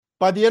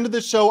By the end of the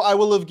show, I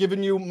will have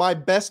given you my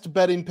best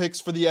betting picks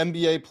for the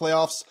NBA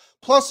playoffs,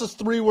 plus a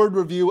 3-word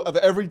review of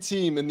every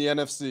team in the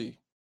NFC.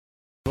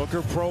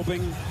 Booker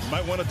probing,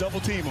 might want to double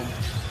team him.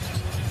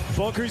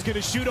 Booker's going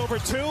to shoot over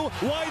two.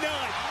 Why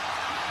not?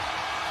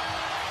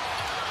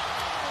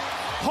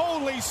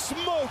 Holy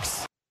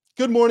smokes!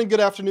 Good morning, good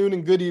afternoon,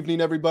 and good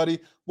evening, everybody.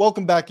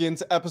 Welcome back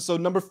into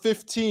episode number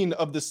 15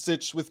 of the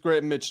Sitch with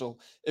Grant Mitchell.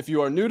 If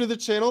you are new to the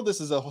channel,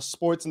 this is a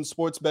sports and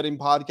sports betting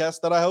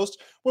podcast that I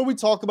host where we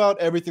talk about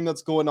everything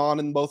that's going on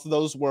in both of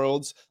those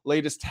worlds,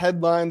 latest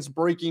headlines,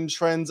 breaking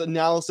trends,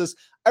 analysis,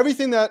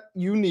 everything that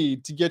you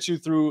need to get you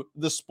through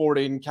the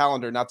sporting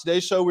calendar. Now,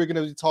 today's show, we're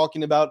going to be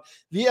talking about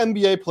the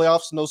NBA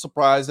playoffs. No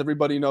surprise.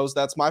 Everybody knows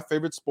that's my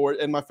favorite sport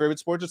and my favorite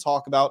sport to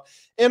talk about.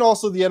 And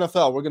also the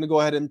NFL. We're going to go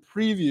ahead and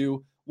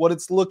preview what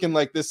it's looking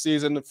like this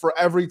season for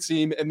every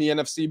team in the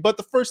NFC. But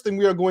the first thing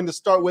we are going to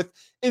start with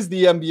is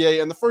the NBA.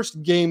 And the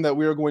first game that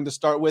we are going to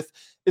start with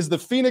is the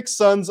Phoenix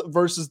Suns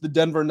versus the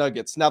Denver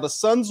Nuggets. Now, the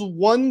Suns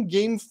won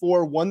Game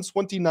 4,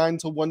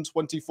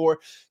 129-124,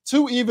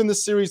 to even the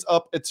series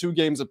up at 2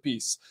 games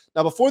apiece.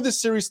 Now, before this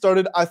series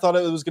started, I thought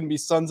it was going to be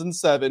Suns in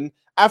 7.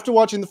 After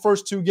watching the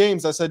first 2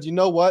 games, I said, you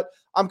know what?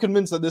 I'm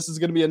convinced that this is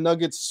going to be a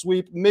Nuggets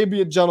sweep,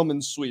 maybe a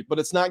gentleman's sweep, but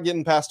it's not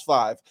getting past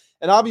 5.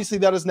 And obviously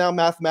that is now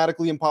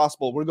mathematically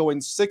impossible. We're going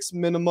 6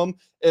 minimum.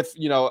 If,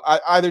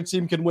 either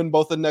team can win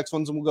both the next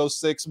ones and we'll go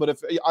 6, but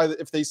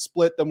if they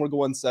split, then we're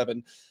going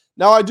 7.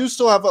 Now, I do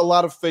still have a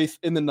lot of faith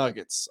in the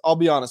Nuggets, I'll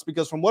be honest,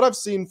 because from what I've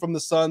seen from the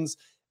Suns,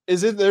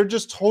 they're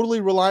just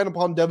totally relying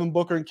upon Devin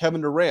Booker and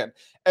Kevin Durant.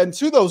 And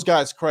to those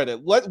guys'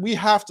 credit, we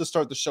have to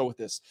start the show with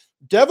this.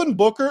 Devin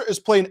Booker is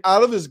playing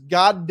out of his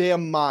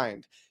goddamn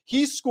mind.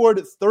 He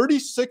scored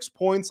 36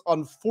 points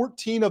on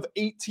 14 of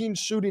 18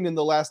 shooting in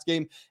the last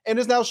game and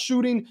is now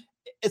shooting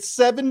at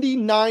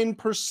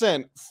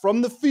 79%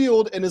 from the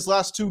field in his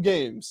last 2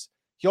 games.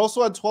 He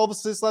also had 12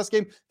 assists last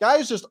game. Guy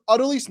is just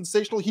utterly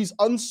sensational. He's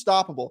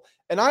unstoppable.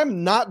 And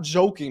I'm not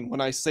joking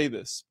when I say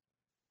this.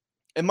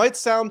 It might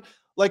sound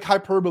like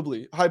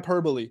hyperbole,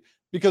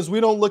 because we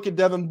don't look at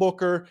Devin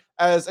Booker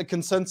as a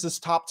consensus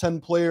top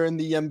 10 player in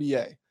the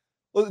NBA.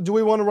 Do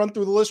we want to run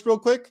through the list real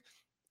quick?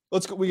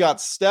 Let's go. We got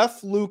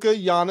Steph, Luka,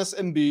 Giannis,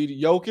 Embiid,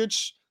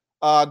 Jokic,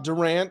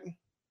 Durant.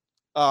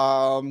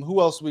 Who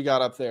else we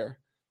got up there?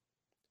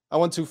 I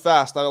went too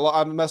fast.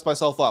 I messed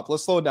myself up.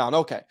 Let's slow it down.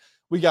 Okay.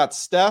 We got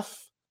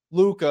Steph,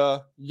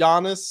 Luka,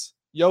 Giannis,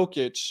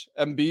 Jokic,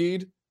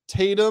 Embiid,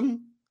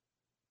 Tatum,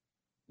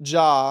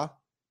 Ja.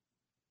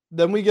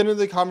 Then we get into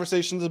the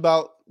conversations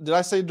about, did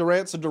I say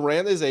Durant? So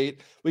Durant is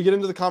 8. We get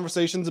into the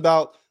conversations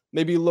about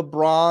maybe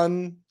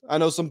LeBron. I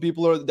know some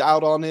people are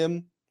out on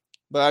him.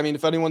 But, I mean,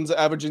 if anyone's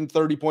averaging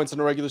 30 points in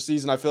a regular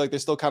season, I feel like they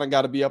still kind of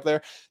got to be up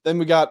there. Then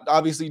we got,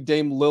 obviously,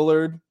 Dame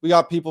Lillard. We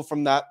got people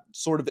from that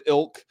sort of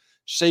ilk.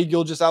 Shai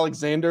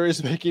Gilgeous-Alexander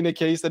is making a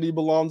case that he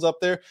belongs up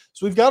there.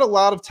 So we've got a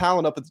lot of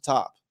talent up at the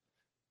top.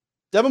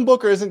 Devin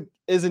Booker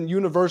isn't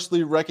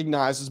universally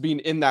recognized as being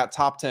in that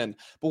top 10.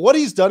 But what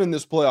he's done in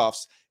this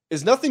playoffs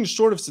is nothing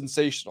short of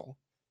sensational.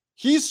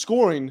 He's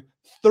scoring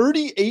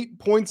 38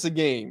 points a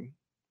game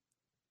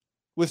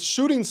with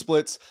shooting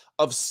splits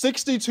of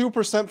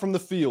 62% from the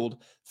field,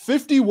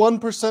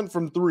 51%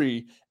 from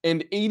 3,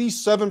 and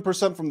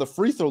 87% from the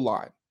free throw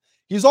line.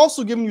 He's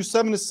also giving you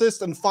 7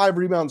 assists and 5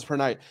 rebounds per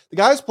night. The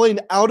guy's playing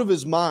out of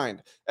his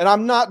mind. And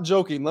I'm not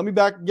joking. Let me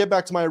get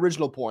back to my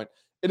original point.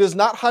 It is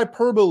not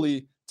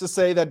hyperbole to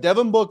say that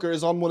Devin Booker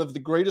is on one of the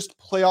greatest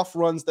playoff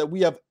runs that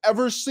we have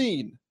ever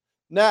seen.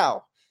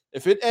 Now,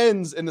 if it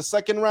ends in the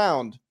second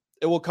round,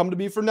 it will come to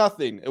be for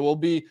nothing. It will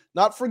be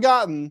not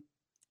forgotten,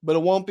 but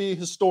it won't be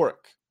historic.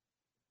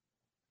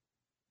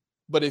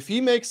 But if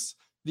he makes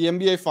the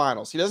NBA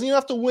Finals, he doesn't even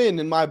have to win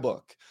in my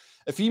book.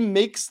 If he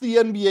makes the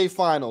NBA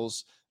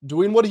Finals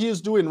doing what he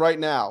is doing right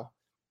now,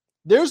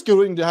 there's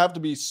going to have to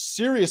be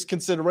serious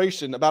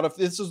consideration about if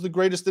this is the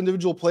greatest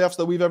individual playoffs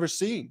that we've ever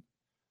seen.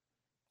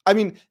 I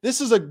mean, this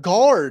is a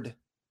guard,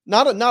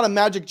 not a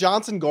Magic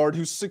Johnson guard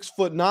who's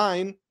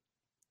 6'9".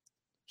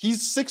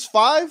 He's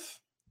 6'5",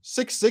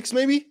 6'6",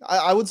 maybe.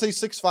 I would say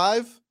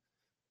 6'5",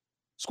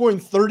 scoring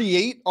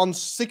 38 on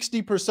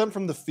 60%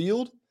 from the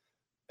field.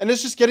 And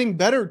it's just getting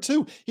better,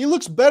 too. He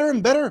looks better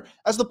and better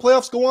as the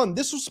playoffs go on.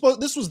 This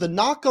was the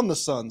knock on the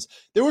Suns.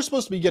 They were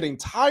supposed to be getting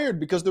tired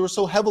because they were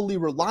so heavily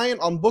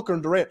reliant on Booker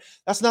and Durant.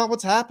 That's not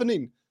what's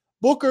happening.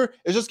 Booker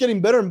is just getting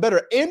better and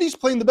better. And he's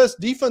playing the best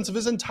defense of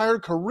his entire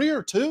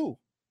career, too.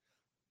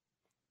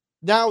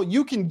 Now,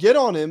 you can get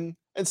on him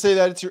and say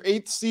that it's your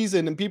 8th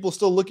season and people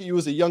still look at you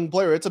as a young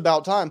player. It's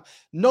about time.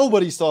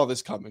 Nobody saw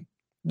this coming.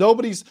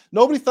 Nobody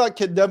thought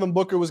Devin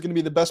Booker was going to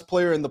be the best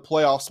player in the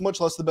playoffs, much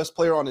less the best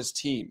player on his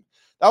team.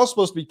 That was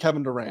supposed to be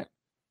Kevin Durant.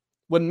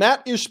 When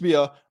Matt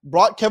Ishbia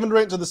brought Kevin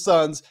Durant to the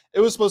Suns, it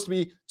was supposed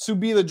to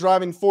be the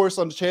driving force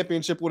on the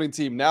championship-winning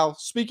team. Now,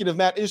 speaking of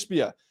Matt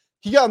Ishbia,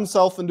 he got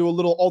himself into a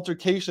little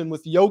altercation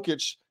with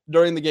Jokic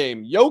during the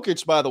game.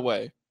 Jokic, by the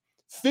way,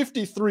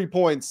 53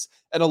 points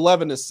and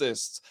 11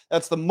 assists.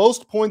 That's the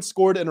most points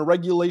scored in a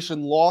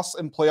regulation loss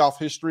in playoff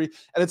history,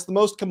 and it's the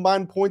most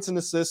combined points and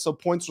assists, so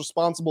points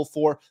responsible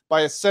for,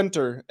 by a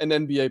center in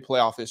NBA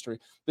playoff history.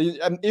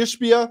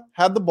 Ishbia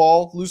had the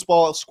ball, loose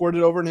ball,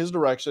 squirted over in his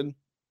direction.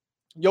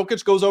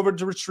 Jokic goes over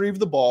to retrieve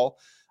the ball.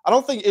 I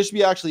don't think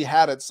Ishbia actually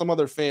had it. Some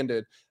other fan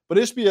did. But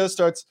Ishbia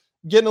starts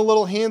getting a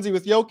little handsy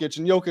with Jokic,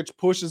 and Jokic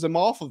pushes him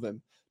off of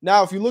him.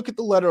 Now, if you look at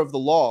the letter of the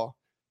law,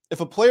 if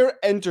a player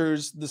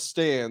enters the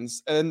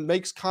stands and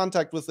makes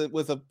contact with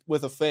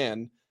a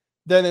fan,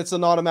 then it's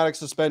an automatic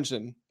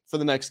suspension for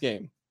the next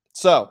game.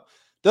 So,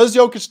 does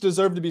Jokic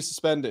deserve to be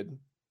suspended?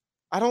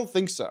 I don't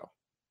think so.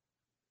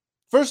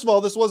 First of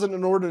all, this wasn't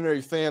an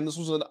ordinary fan. This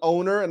was an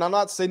owner, and I'm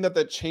not saying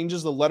that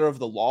changes the letter of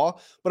the law,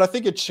 but I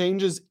think it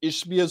changes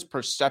Ishbia's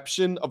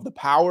perception of the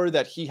power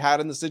that he had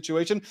in the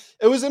situation.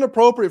 It was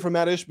inappropriate for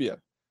Matt Ishbia.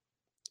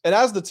 And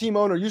as the team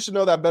owner, you should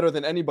know that better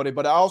than anybody,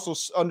 but I also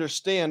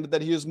understand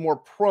that he is more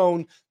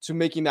prone to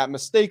making that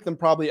mistake than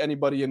probably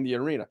anybody in the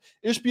arena.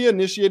 Ishbia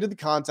initiated the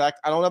contact.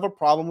 I don't have a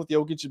problem with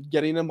Jokic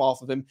getting him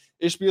off of him.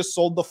 Ishbia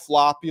sold the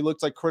flop. He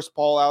looks like Chris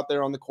Paul out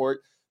there on the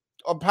court.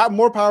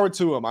 More power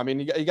to him. I mean,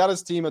 he got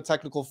his team a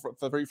technical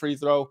free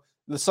throw.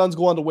 The Suns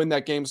go on to win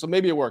that game, so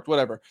maybe it worked,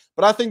 whatever.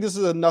 But I think this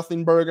is a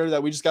nothing burger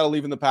that we just got to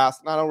leave in the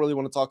past, and I don't really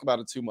want to talk about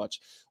it too much.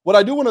 What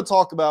I do want to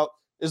talk about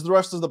is the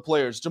rest of the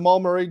players.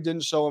 Jamal Murray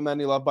didn't show him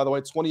any love, by the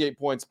way, 28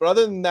 points. But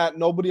other than that,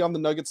 nobody on the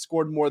Nuggets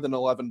scored more than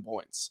 11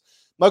 points.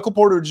 Michael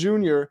Porter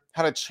Jr.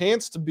 had a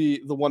chance to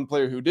be the one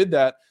player who did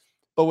that,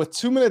 but with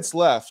 2 minutes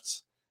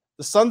left,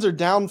 the Suns are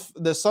down.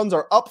 The Suns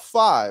are up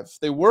 5.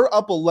 They were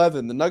up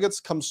 11. The Nuggets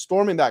come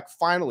storming back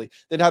finally.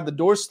 They'd had the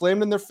door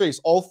slammed in their face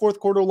all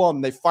fourth quarter long,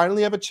 and they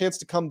finally have a chance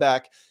to come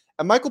back.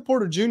 And Michael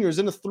Porter Jr. is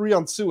in a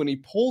 3-on-2, and he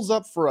pulls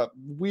up for a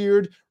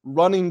weird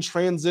running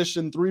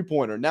transition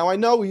three-pointer. Now, I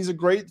know he's a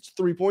great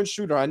three-point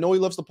shooter. I know he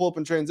loves to pull up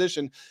in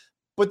transition.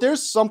 But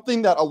there's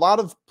something that a lot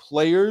of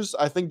players,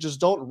 I think, just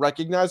don't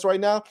recognize right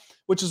now,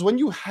 which is when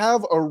you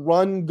have a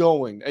run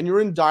going and you're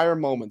in dire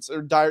moments,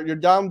 or you're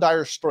down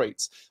dire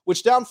straits,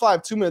 which down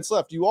 5, 2 minutes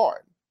left, you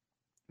are.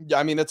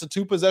 I mean, it's a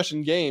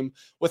 2-possession game.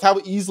 With how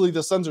easily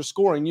the Suns are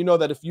scoring, you know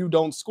that if you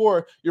don't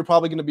score, you're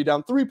probably going to be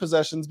down 3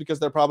 possessions because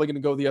they're probably going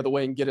to go the other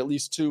way and get at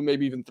least 2,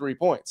 maybe even 3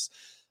 points.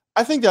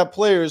 I think that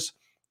players,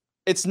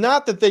 it's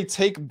not that they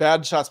take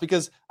bad shots,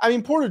 because, I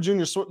mean, Porter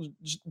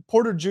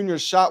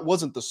Jr.'s shot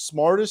wasn't the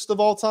smartest of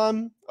all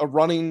time, a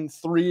running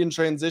 3 in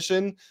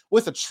transition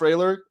with a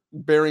trailer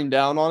bearing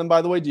down on him,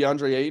 by the way,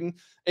 DeAndre Ayton.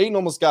 Ayton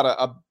almost got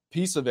a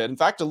piece of it. In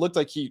fact, it looked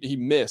like he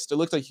missed. It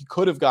looked like he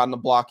could have gotten a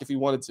block if he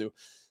wanted to.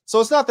 So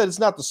it's not that it's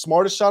not the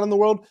smartest shot in the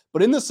world,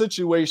 but in this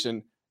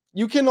situation,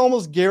 you can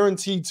almost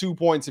guarantee 2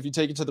 points if you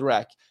take it to the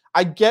rack.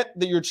 I get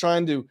that you're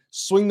trying to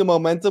swing the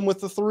momentum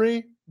with the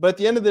 3, but at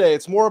the end of the day,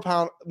 it's more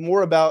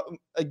about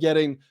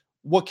getting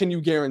what can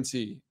you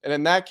guarantee. And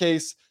in that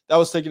case, that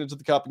was taking it to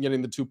the cup and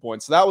getting the 2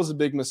 points. So that was a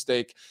big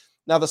mistake.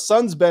 Now, the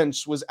Suns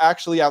bench was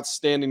actually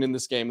outstanding in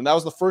this game, and that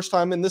was the first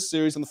time in this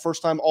series and the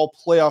first time all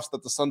playoffs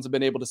that the Suns have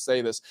been able to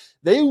say this.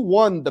 They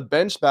won the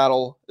bench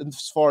battle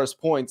as far as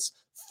points,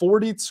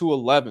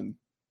 40-11.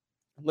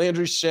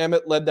 Landry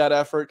Shamet led that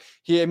effort.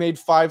 He made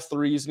 5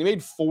 threes, and he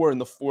made 4 in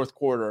the fourth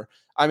quarter.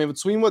 I mean,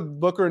 between what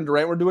Booker and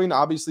Durant were doing,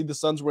 obviously the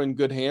Suns were in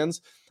good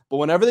hands. But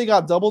whenever they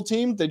got double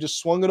teamed, they just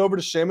swung it over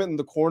to Shamet in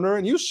the corner,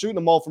 and he was shooting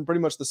them all from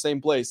pretty much the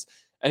same place.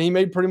 And he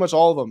made pretty much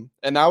all of them.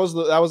 And that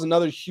was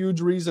another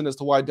huge reason as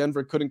to why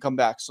Denver couldn't come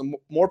back. So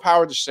more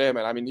power to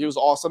Shamet. I mean, he was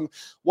awesome.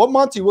 What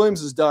Monty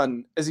Williams has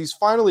done is he's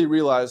finally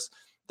realized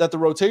that the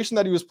rotation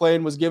that he was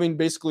playing was giving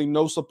basically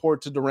no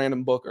support to Durant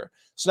and Booker.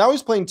 So now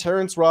he's playing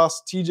Terrence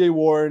Ross, TJ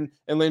Warren,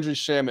 and Landry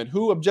Shamet,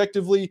 who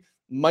objectively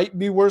might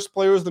be worse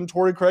players than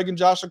Torrey Craig and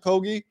Josh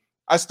Okogie.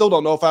 I still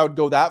don't know if I would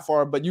go that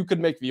far, but you could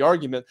make the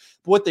argument.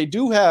 But what they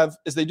do have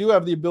is they do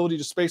have the ability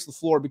to space the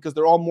floor because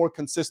they're all more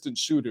consistent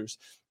shooters.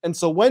 And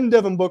so when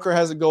Devin Booker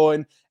has it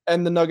going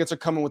and the Nuggets are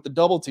coming with the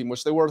double team,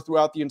 which they were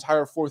throughout the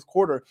entire fourth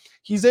quarter,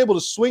 he's able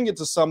to swing it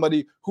to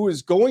somebody who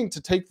is going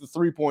to take the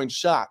three-point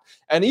shot.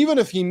 And even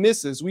if he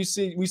misses, we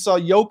saw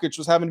Jokic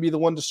was having to be the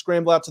one to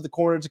scramble out to the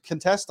corner to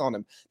contest on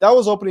him. That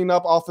was opening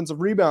up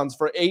offensive rebounds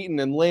for Ayton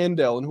and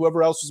Landale and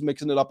whoever else was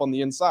mixing it up on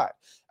the inside.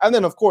 And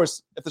then, of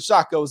course, if the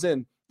shot goes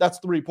in, that's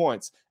 3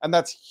 points. And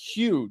that's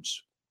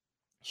huge.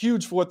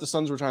 Huge for what the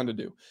Suns were trying to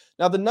do.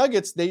 Now, the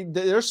Nuggets,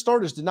 their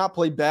starters did not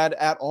play bad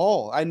at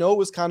all. I know it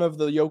was kind of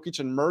the Jokic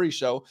and Murray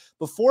show,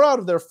 but 4 out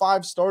of their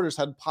 5 starters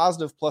had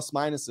positive plus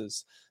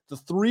minuses. The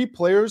 3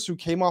 players who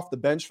came off the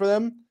bench for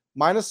them,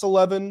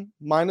 -11,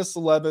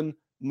 -11,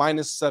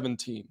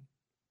 -17.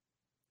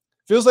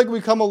 Feels like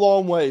we've come a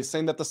long way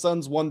saying that the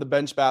Suns won the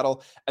bench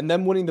battle, and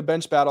them winning the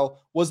bench battle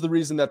was the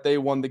reason that they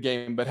won the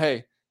game. But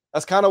hey,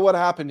 that's kind of what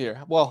happened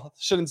here. Well,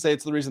 shouldn't say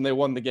it's the reason they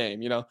won the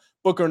game. You know,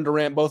 Booker and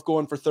Durant both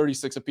going for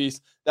 36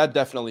 apiece. That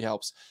definitely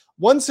helps.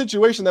 One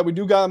situation that we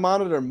do got to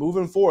monitor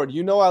moving forward.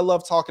 You know, I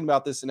love talking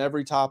about this in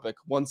every topic.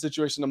 One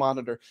situation to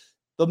monitor.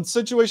 The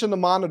situation to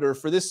monitor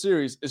for this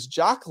series is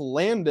Jock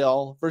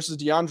Landale versus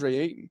DeAndre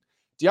Ayton.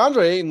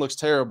 DeAndre Ayton looks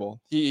terrible.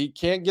 He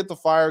can't get the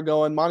fire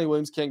going. Monty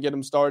Williams can't get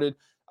him started.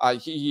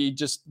 He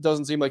just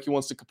doesn't seem like he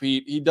wants to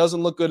compete. He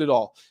doesn't look good at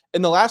all.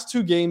 In the last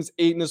 2 games,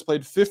 Ayton has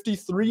played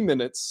 53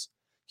 minutes.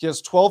 He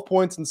has 12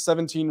 points and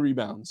 17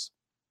 rebounds.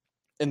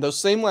 In those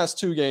same last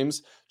 2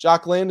 games,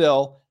 Jock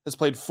Landale has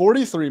played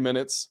 43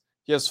 minutes.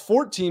 He has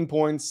 14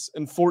 points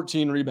and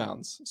 14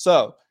 rebounds.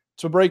 So,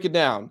 to break it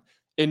down,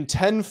 in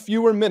 10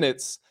 fewer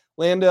minutes,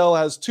 Landale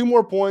has 2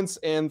 more points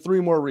and 3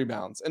 more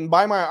rebounds. And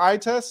by my eye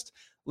test,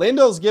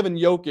 Landale's given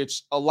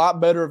Jokic a lot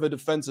better of a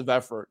defensive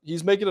effort.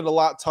 He's making it a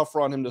lot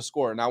tougher on him to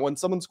score. Now, when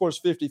someone scores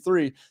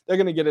 53, they're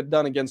going to get it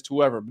done against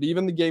whoever. But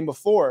even the game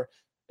before,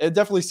 it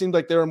definitely seemed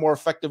like they were more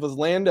effective with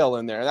Landale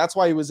in there. And that's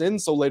why he was in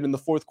so late in the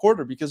fourth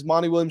quarter, because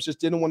Monty Williams just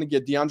didn't want to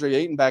get DeAndre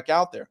Ayton back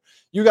out there.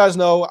 You guys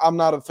know I'm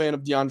not a fan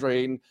of DeAndre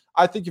Ayton.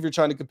 I think if you're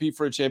trying to compete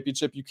for a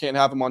championship, you can't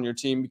have him on your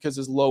team because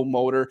his low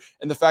motor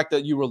and the fact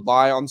that you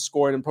rely on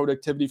scoring and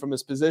productivity from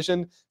his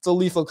position. It's a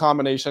lethal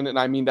combination, and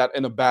I mean that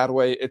in a bad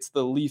way. It's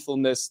the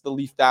lethalness, the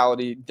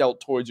lethality dealt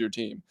towards your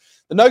team.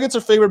 The Nuggets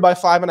are favored by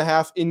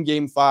 5.5 in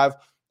Game 5.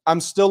 I'm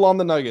still on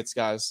the Nuggets,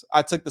 guys.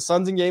 I took the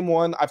Suns in Game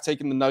 1. I've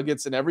taken the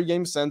Nuggets in every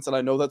game since, and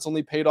I know that's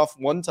only paid off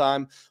one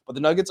time, but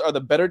the Nuggets are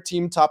the better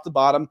team top to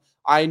bottom.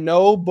 I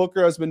know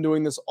Booker has been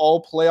doing this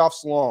all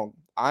playoffs long.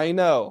 I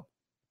know.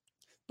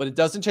 But it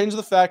doesn't change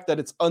the fact that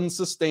it's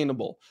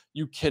unsustainable.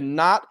 You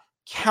cannot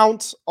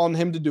count on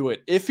him to do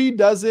it. If he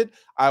does it,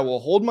 I will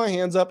hold my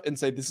hands up and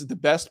say this is the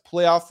best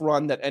playoff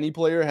run that any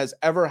player has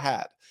ever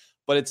had.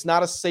 But it's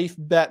not a safe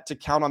bet to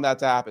count on that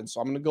to happen. So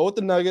I'm going to go with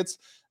the Nuggets.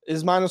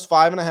 Is minus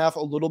 5.5, a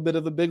little bit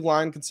of a big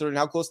line considering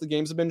how close the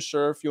games have been.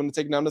 Sure, if you want to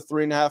take it down to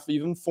 3.5,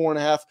 even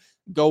 4.5,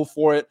 go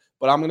for it.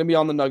 But I'm going to be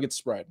on the Nuggets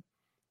spread.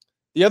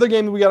 The other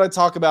game that we got to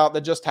talk about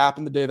that just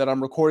happened the day that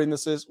I'm recording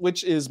this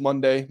which is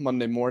Monday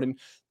morning.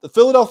 The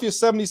Philadelphia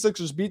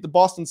 76ers beat the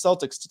Boston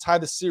Celtics to tie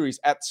the series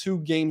at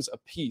 2 games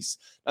apiece.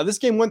 Now, this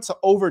game went to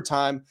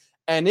overtime,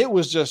 and it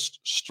was just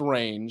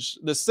strange.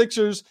 The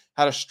Sixers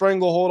had a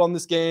stranglehold on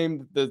this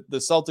game. The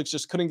Celtics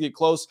just couldn't get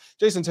close.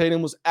 Jason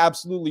Tatum was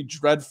absolutely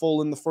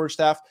dreadful in the first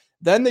half.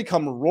 Then they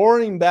come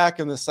roaring back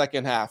in the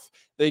second half.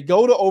 They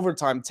go to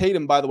overtime.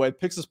 Tatum, by the way,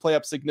 picks his play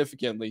up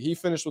significantly. He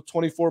finished with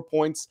 24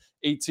 points,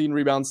 18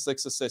 rebounds,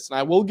 6 assists. And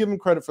I will give him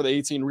credit for the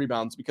 18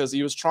 rebounds because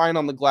he was trying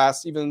on the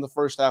glass even in the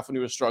first half when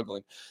he was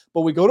struggling.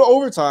 But we go to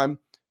overtime.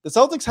 The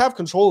Celtics have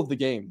control of the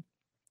game.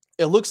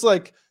 It looks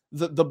like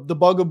the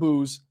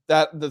bugaboos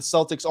that the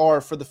Celtics are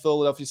for the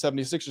Philadelphia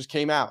 76ers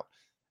came out.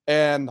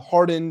 And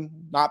Harden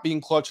not being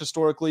clutch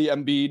historically,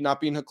 Embiid not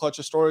being clutch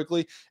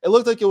historically, it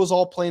looked like it was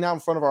all playing out in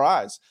front of our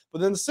eyes.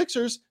 But then the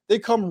Sixers, they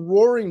come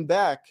roaring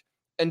back,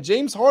 and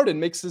James Harden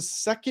makes his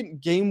second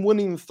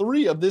game-winning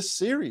 3 of this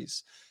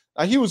series.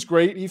 He was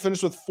great. He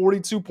finished with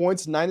 42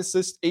 points, 9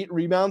 assists, 8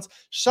 rebounds,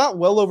 shot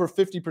well over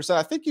 50%.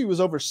 I think he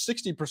was over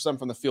 60%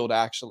 from the field,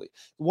 actually.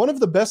 One of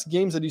the best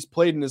games that he's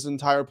played in his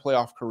entire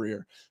playoff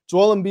career.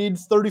 Joel Embiid,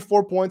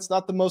 34 points,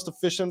 not the most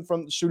efficient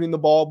from shooting the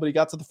ball, but he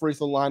got to the free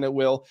throw line at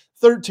will.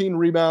 13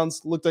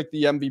 rebounds, looked like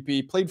the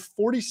MVP, played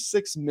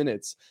 46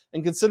 minutes.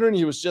 And considering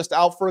he was just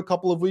out for a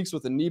couple of weeks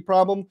with a knee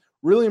problem,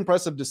 really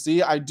impressive to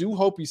see. I do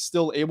hope he's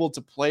still able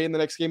to play in the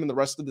next game and the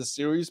rest of the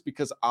series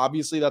because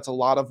obviously that's a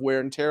lot of wear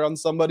and tear on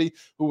somebody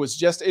who was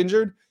just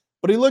injured.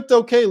 But he looked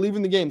okay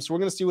leaving the game, so we're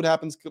going to see what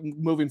happens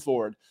moving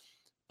forward.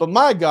 But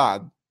my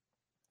God,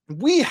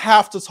 we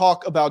have to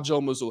talk about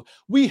Joe Mazzulla.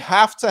 We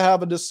have to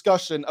have a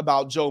discussion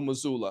about Joe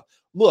Mazzulla.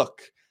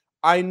 Look,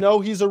 I know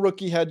he's a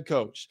rookie head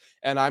coach,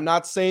 and I'm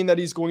not saying that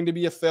he's going to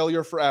be a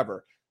failure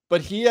forever,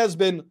 but he has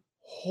been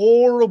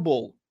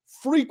horrible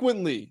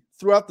frequently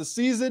throughout the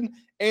season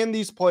and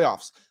these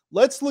playoffs.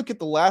 Let's look at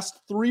the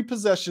last 3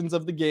 possessions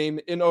of the game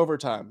in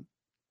overtime.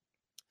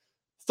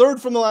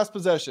 Third from the last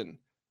possession.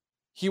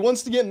 He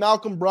wants to get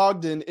Malcolm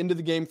Brogdon into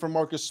the game for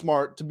Marcus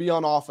Smart to be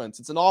on offense.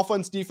 It's an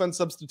offense-defense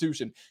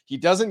substitution. He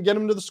doesn't get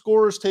him to the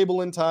scorer's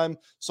table in time,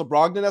 so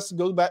Brogdon has to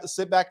go back,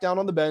 sit back down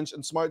on the bench,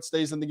 and Smart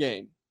stays in the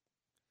game.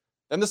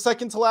 Then the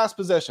second to last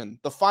possession,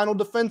 the final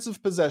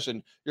defensive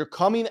possession. You're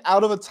coming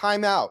out of a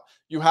timeout.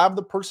 You have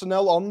the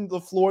personnel on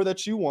the floor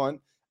that you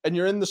want, and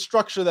you're in the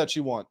structure that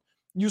you want.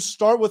 You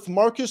start with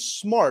Marcus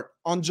Smart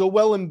on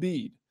Joel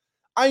Embiid.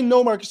 I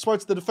know Marcus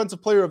Smart's the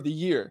defensive player of the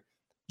year.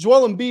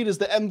 Joel Embiid is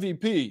the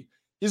MVP.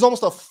 He's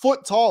almost a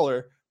foot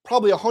taller,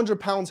 probably 100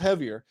 pounds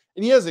heavier,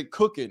 and he has it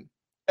cooking.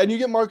 And you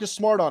get Marcus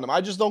Smart on him.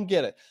 I just don't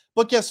get it.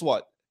 But guess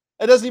what?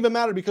 It doesn't even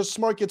matter because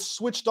Smart gets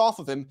switched off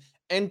of him,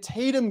 and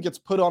Tatum gets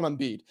put on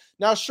Embiid.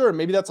 Now, sure,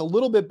 maybe that's a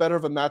little bit better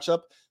of a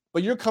matchup,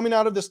 but you're coming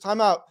out of this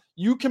timeout.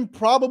 You can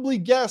probably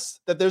guess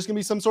that there's going to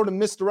be some sort of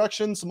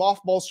misdirection, some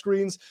off-ball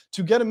screens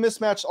to get a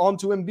mismatch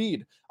onto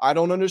Embiid. I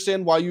don't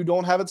understand why you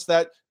don't have it so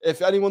that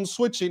if anyone's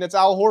switching, it's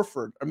Al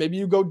Horford. Or maybe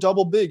you go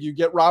double big. You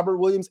get Robert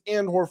Williams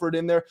and Horford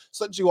in there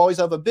so that you always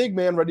have a big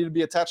man ready to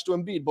be attached to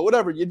Embiid. But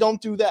whatever, you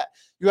don't do that.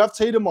 You have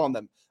Tatum on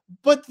them.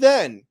 But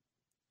then,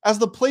 as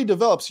the play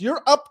develops,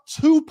 you're up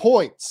 2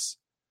 points.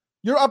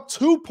 You're up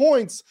 2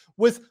 points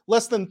with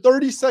less than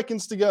 30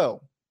 seconds to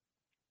go.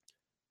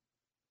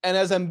 And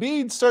as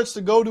Embiid starts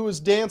to go to his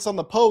dance on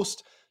the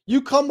post,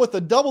 You come with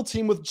a double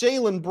team with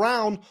Jaylen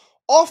Brown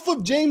off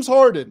of James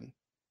Harden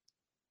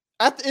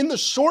in the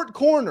short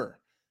corner.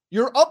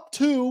 You're up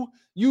 2.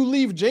 You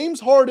leave James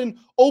Harden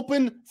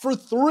open for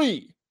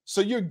 3. So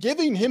you're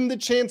giving him the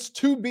chance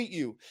to beat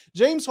you.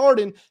 James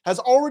Harden has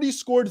already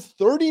scored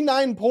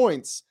 39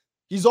 points.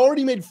 He's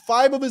already made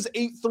 5 of his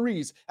 8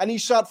 threes, and he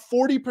shot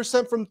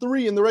 40% from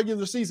 3 in the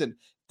regular season.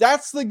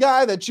 That's the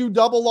guy that you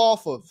double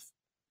off of.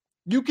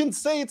 You can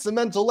say it's a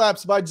mental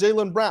lapse by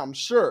Jaylen Brown,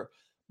 sure,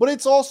 but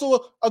it's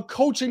also a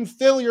coaching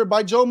failure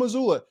by Joe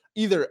Mazzulla.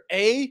 Either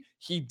A,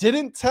 he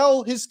didn't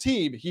tell his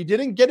team, he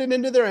didn't get it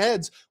into their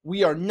heads,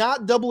 we are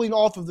not doubling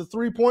off of the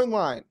three-point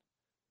line,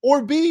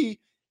 or B,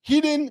 he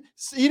didn't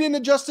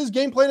adjust his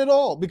game plan at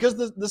all, because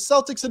the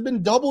Celtics had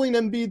been doubling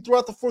Embiid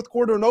throughout the fourth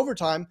quarter and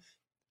overtime,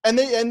 and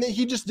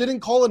he just didn't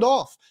call it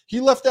off.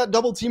 He left that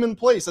double team in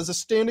place as a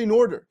standing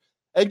order.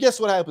 And guess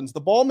what happens? The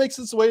ball makes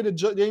its way to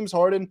James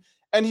Harden,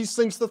 and he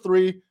sinks the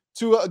 3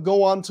 to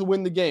go on to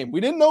win the game.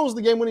 We didn't know it was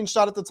the game-winning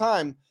shot at the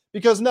time,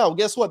 because no,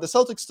 guess what? The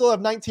Celtics still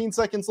have 19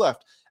 seconds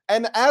left.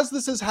 And as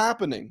this is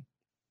happening,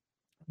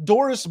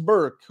 Doris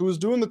Burke, who was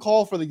doing the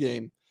call for the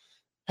game,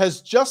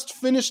 has just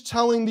finished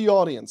telling the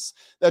audience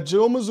that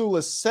Joe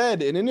Mazzulla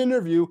said in an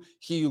interview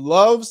he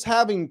loves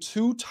having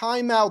 2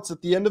 timeouts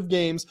at the end of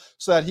games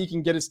so that he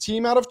can get his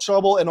team out of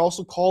trouble and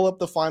also call up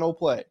the final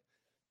play.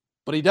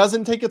 But he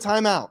doesn't take a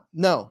timeout.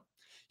 No.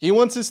 He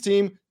wants his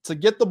team to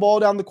get the ball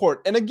down the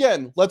court. And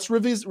again, let's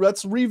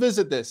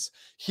revisit this.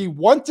 He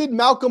wanted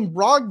Malcolm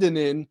Brogdon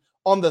in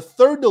on the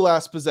third to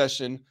last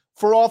possession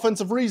for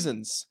offensive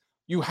reasons.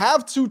 You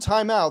have 2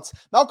 timeouts.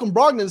 Malcolm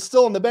Brogdon is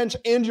still on the bench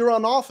and you're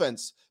on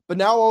offense. But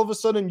now all of a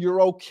sudden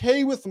you're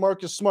okay with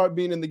Marcus Smart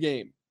being in the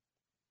game.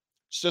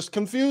 It's just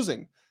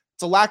confusing.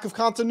 It's a lack of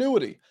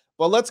continuity.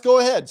 But let's go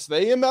ahead. So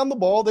they inbound the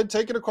ball. They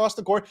take it across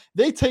the court.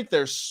 They take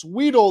their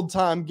sweet old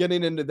time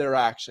getting into their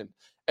action.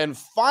 And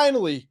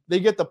finally, they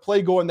get the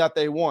play going that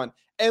they want.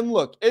 And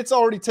look, it's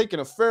already taken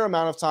a fair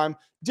amount of time.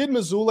 Did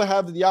Mazzulla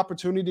have the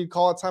opportunity to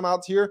call a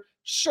timeout here?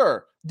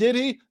 Sure. Did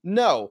he?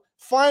 No.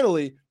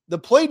 Finally, the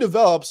play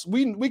develops.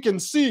 We can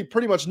see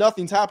pretty much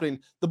nothing's happening.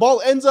 The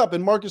ball ends up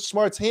in Marcus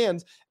Smart's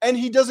hands, and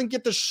he doesn't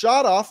get the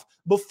shot off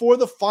before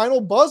the final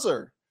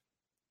buzzer.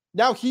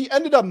 Now, he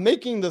ended up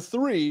making the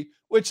 3,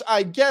 which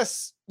I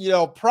guess,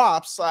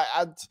 props.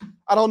 I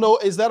don't know.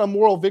 Is that a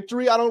moral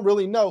victory? I don't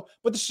really know.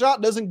 But the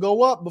shot doesn't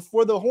go up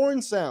before the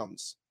horn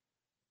sounds.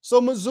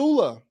 So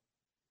Mazzulla,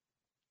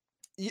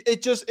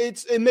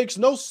 it makes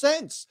no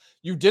sense.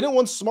 You didn't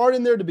want Smart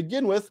in there to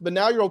begin with, but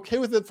now you're okay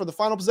with it for the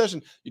final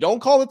possession. You don't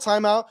call a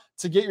timeout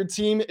to get your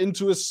team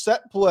into a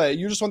set play.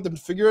 You just want them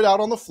to figure it out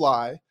on the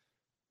fly.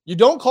 You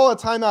don't call a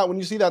timeout when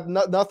you see that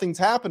nothing's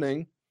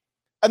happening.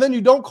 And then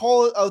you don't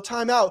call a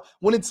timeout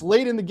when it's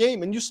late in the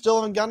game and you still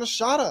haven't gotten a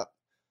shot up.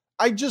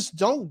 I just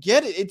don't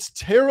get it. It's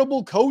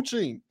terrible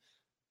coaching.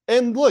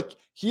 And look,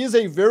 he is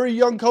a very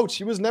young coach.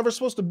 He was never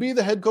supposed to be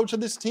the head coach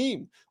of this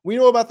team. We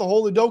know about the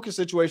whole Udoka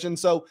situation.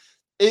 So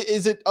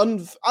is it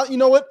you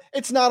know what?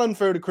 It's not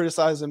unfair to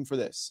criticize him for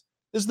this.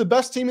 This is the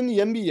best team in the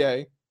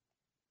NBA.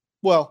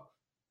 Well,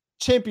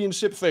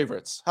 championship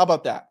favorites. How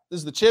about that? This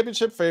is the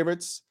championship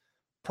favorites.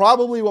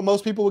 Probably what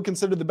most people would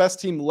consider the best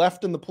team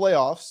left in the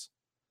playoffs.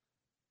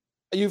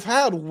 You've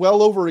had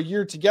well over a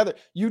year together.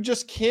 You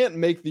just can't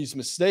make these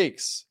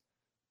mistakes.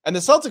 And the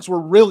Celtics were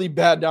really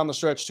bad down the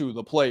stretch too,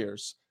 the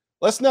players.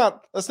 Let's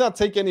not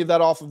take any of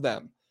that off of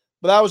them.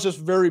 But that was just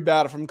very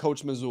bad from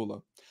Coach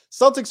Mazzulla.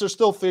 Celtics are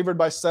still favored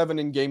by 7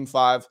 in Game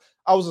 5.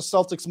 I was a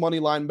Celtics money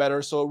line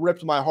bettor, so it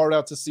ripped my heart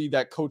out to see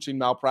that coaching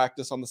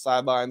malpractice on the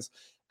sidelines.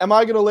 Am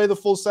I going to lay the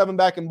full 7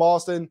 back in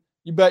Boston?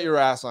 You bet your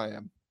ass I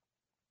am.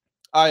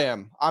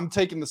 I'm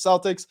taking the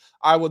Celtics.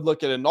 I would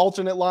look at an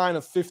alternate line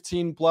of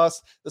 15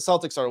 plus. The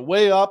Celtics are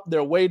way up.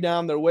 They're way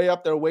down. They're way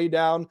up. They're way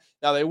down.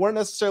 Now, they weren't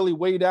necessarily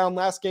way down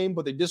last game,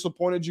 but they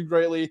disappointed you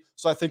greatly.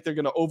 So I think they're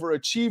going to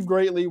overachieve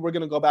greatly. We're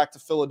going to go back to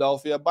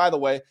Philadelphia. By the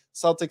way,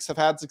 Celtics have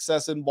had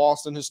success in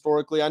Boston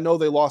historically. I know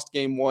they lost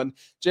game 1.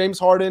 James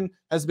Harden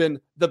has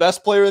been the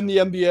best player in the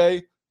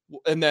NBA,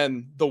 and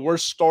then the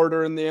worst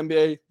starter in the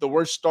NBA, the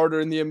worst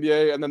starter in the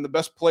NBA, and then the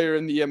best player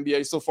in the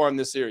NBA so far in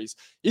this series.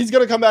 He's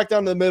going to come back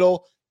down to the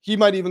middle. He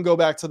might even go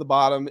back to the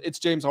bottom. It's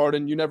James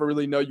Harden. You never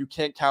really know. You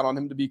can't count on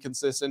him to be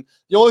consistent.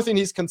 The only thing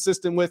he's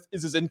consistent with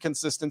is his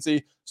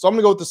inconsistency. So I'm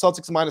going to go with the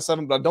Celtics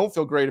 -7, but I don't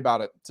feel great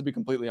about it, to be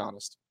completely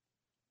honest.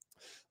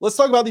 Let's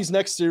talk about these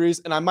next series,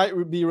 and I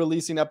might be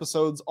releasing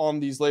episodes on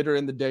these later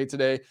in the day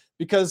today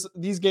because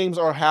these games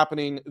are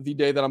happening the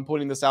day that I'm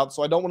putting this out,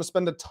 so I don't want to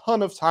spend a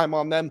ton of time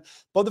on them.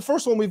 But the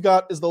first one we've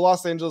got is the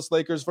Los Angeles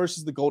Lakers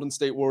versus the Golden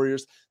State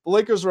Warriors. The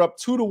Lakers are up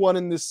 2-1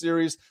 in this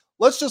series.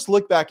 Let's just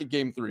look back at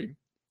Game 3.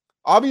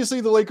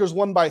 Obviously, the Lakers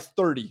won by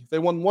 30. They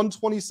won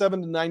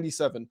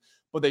 127-97.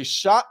 But they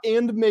shot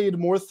and made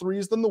more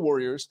threes than the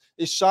Warriors.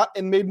 They shot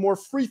and made more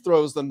free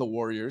throws than the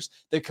Warriors.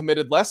 They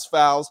committed less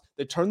fouls.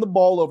 They turned the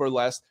ball over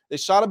less. They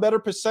shot a better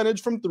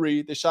percentage from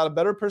 3. They shot a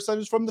better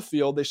percentage from the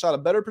field. They shot a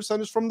better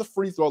percentage from the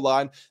free throw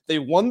line. They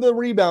won the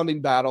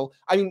rebounding battle.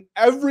 I mean,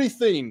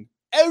 everything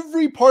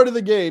every part of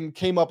the game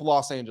came up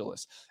Los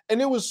Angeles.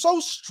 And it was so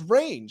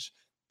strange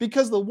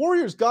because the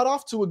Warriors got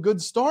off to a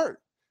good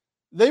start.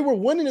 They were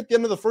winning at the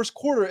end of the first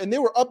quarter, and they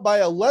were up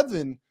by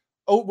 11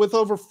 with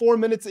over 4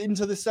 minutes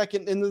into the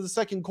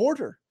second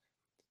quarter.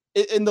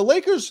 And the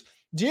Lakers,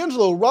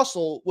 D'Angelo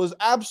Russell was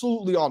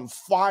absolutely on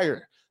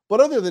fire.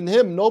 But other than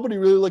him, nobody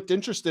really looked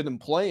interested in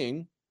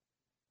playing.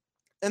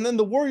 And then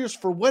the Warriors,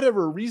 for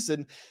whatever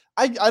reason,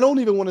 I don't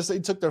even want to say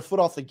took their foot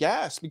off the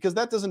gas because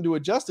that doesn't do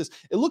it justice.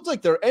 It looked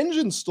like their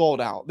engine stalled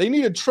out. They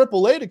needed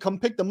AAA to come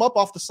pick them up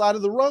off the side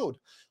of the road.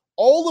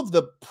 All of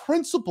the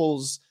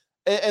principles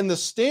and the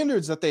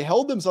standards that they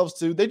held themselves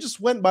to, they just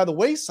went by the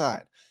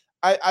wayside.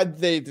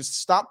 They just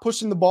stopped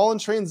pushing the ball in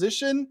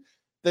transition.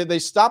 They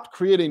stopped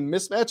creating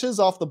mismatches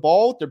off the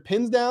ball with their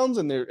pins downs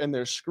and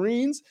their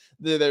screens.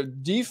 Their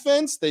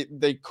defense,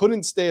 they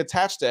couldn't stay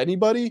attached to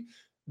anybody.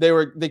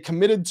 They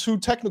committed 2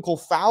 technical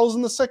fouls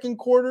in the second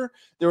quarter.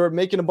 They were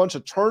making a bunch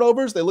of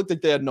turnovers. They looked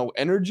like they had no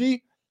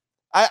energy.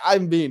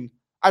 I've been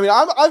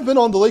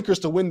on the Lakers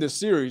to win this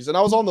series, and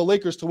I was on the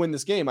Lakers to win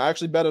this game. I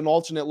actually bet an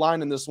alternate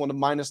line in this one of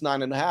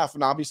 -9.5,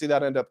 and obviously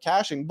that ended up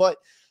cashing, but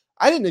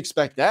I didn't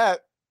expect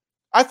that.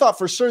 I thought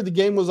for sure the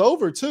game was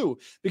over too,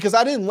 because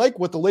I didn't like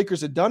what the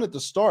Lakers had done at the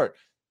start.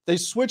 They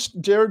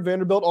switched Jared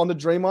Vanderbilt onto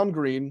Draymond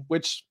Green,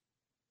 which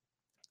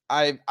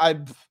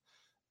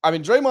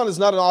Draymond is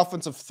not an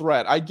offensive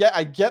threat. I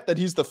get that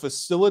he's the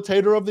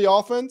facilitator of the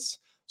offense,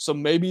 so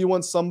maybe you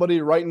want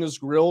somebody right in his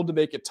grill to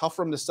make it tough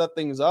for him to set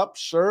things up,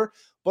 sure.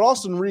 But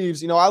Austin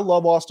Reeves, I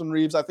love Austin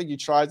Reeves. I think he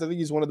tries. I think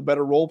he's one of the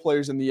better role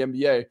players in the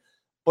NBA.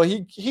 But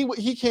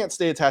he can't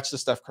stay attached to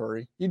Steph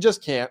Curry. He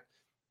just can't.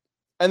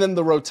 And then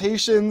the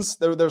rotations,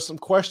 there's some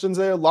questions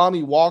there.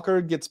 Lonnie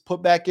Walker gets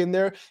put back in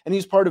there, and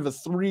he's part of a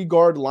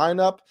 3-guard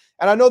lineup.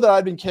 And I know that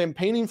I've been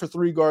campaigning for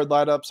 3-guard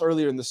lineups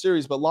earlier in the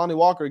series, but Lonnie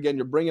Walker, again,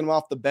 you're bringing him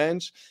off the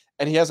bench,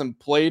 and he hasn't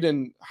played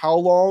in how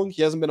long?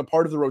 He hasn't been a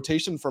part of the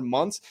rotation for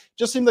months.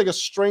 Just seemed like a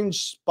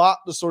strange spot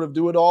to sort of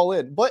do it all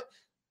in. But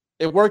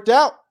it worked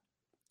out.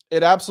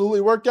 It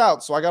absolutely worked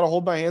out. So I got to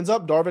hold my hands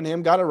up. Darvin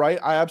Ham got it right.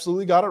 I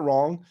absolutely got it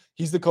wrong.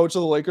 He's the coach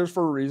of the Lakers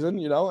for a reason,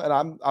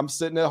 and I'm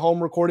sitting at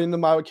home recording to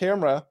my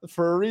camera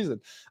for a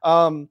reason.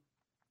 No,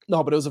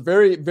 but it was a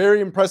very,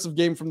 very impressive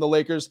game from the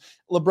Lakers.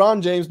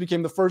 LeBron James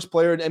became the first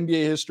player in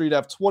NBA history to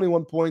have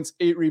 21 points,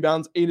 8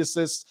 rebounds, 8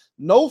 assists,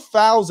 no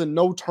fouls, and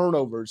no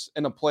turnovers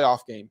in a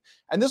playoff game.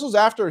 And this was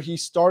after he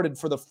started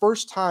for the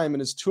first time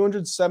in his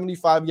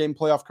 275-game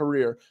playoff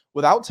career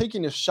without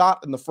taking a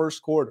shot in the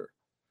first quarter.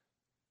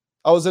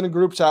 I was in a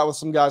group chat with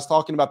some guys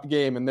talking about the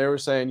game, and they were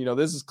saying,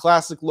 this is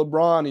classic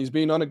LeBron. He's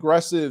being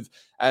unaggressive,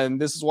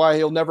 and this is why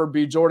he'll never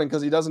be Jordan,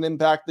 because he doesn't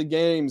impact the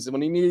games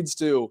when he needs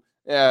to.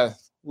 Yeah,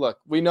 look,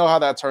 we know how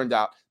that turned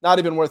out. Not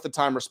even worth the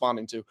time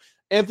responding to.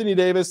 Anthony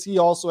Davis, he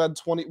also had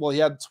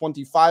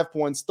 25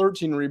 points,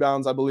 13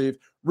 rebounds, I believe.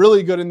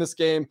 Really good in this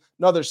game.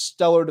 Another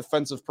stellar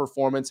defensive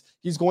performance.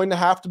 He's going to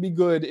have to be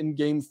good in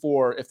Game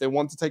 4 if they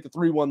want to take a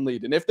 3-1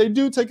 lead. And if they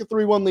do take a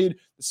 3-1 lead,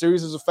 the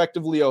series is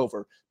effectively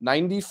over.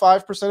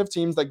 95% of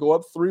teams that go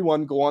up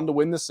 3-1 go on to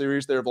win the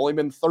series. There have only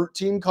been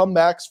 13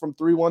 comebacks from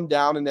 3-1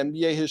 down in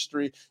NBA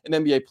history, in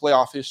NBA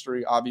playoff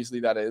history, obviously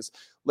that is.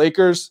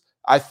 Lakers,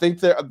 I think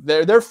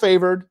they're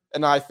favored,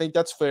 and I think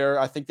that's fair.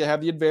 I think they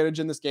have the advantage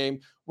in this game.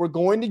 We're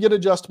going to get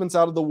adjustments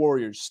out of the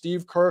Warriors.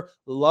 Steve Kerr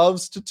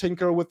loves to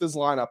tinker with his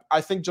lineup.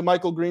 I think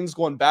JaMychal Green's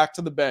going back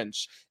to the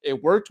bench.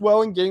 It worked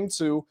well in Game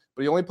 2,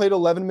 but he only played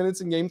 11 minutes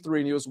in Game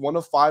 3, and he was 1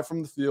 of 5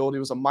 from the field. He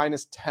was a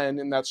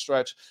 -10 in that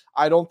stretch.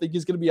 I don't think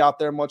he's going to be out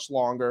there much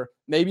longer.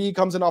 Maybe he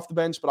comes in off the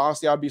bench, but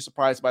honestly, I'd be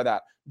surprised by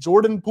that.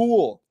 Jordan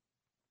Poole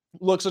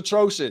looks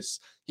atrocious.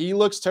 He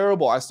looks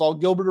terrible. I saw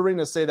Gilbert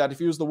Arenas say that if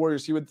he was the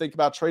Warriors, he would think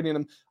about trading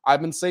him.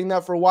 I've been saying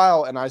that for a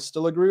while, and I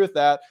still agree with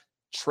that.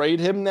 Trade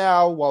him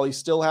now while he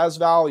still has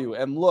value.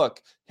 And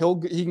look,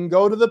 he can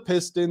go to the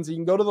Pistons, he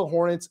can go to the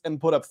Hornets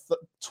and put up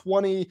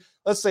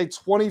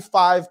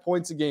 25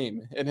 points a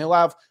game, and he'll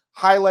have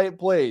highlight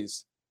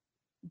plays.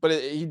 But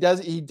he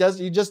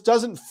just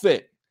doesn't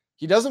fit.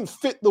 He doesn't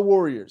fit the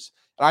Warriors.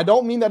 And I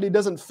don't mean that he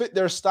doesn't fit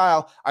their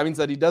style. I mean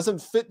that he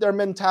doesn't fit their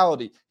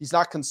mentality. He's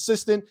not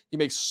consistent. He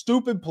makes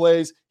stupid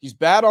plays. He's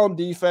bad on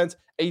defense.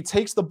 And he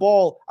takes the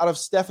ball out of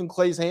Steph and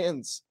Klay's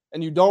hands.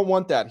 And you don't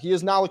want that. He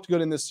has not looked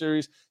good in this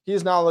series. He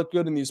has not looked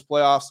good in these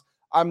playoffs.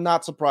 I'm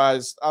not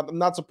surprised. I'm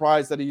not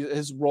surprised that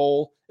his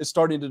role is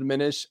starting to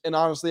diminish. And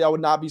honestly, I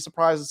would not be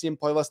surprised to see him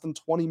play less than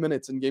 20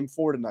 minutes in Game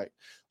 4 tonight.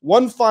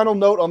 One final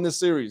note on this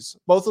series.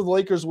 Both of the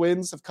Lakers'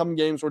 wins have come in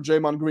games where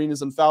Draymond Green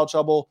is in foul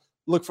trouble.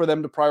 Look for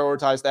them to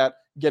prioritize that,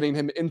 getting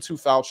him into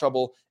foul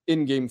trouble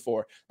in Game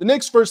 4. The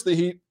Knicks versus the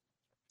Heat.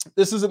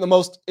 This isn't the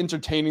most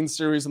entertaining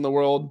series in the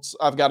world.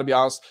 I've got to be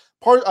honest.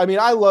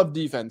 I love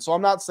defense, so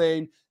I'm not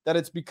saying that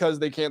it's because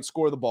they can't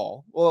score the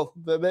ball. Well,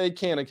 they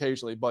can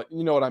occasionally, but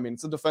you know what I mean.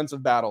 It's a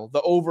defensive battle.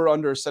 The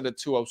over-under set at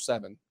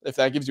 207, if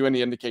that gives you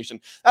any indication.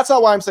 That's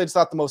not why I'm saying it's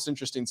not the most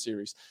interesting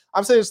series.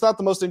 I'm saying it's not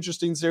the most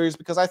interesting series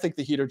because I think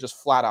the Heat are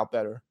just flat out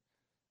better.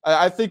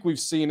 I think we've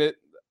seen it,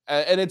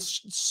 and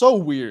it's so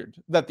weird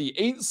that the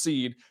 8th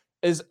seed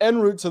is en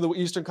route to the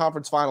Eastern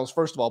Conference Finals,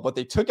 first of all, but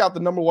they took out the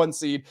number 1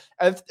 seed,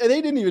 and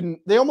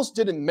they almost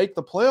didn't make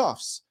the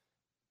playoffs.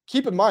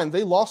 Keep in mind,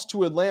 they lost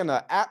to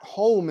Atlanta at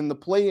home in the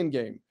play-in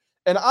game,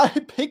 and I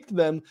picked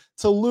them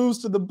to lose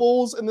to the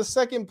Bulls in the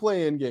second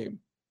play-in game.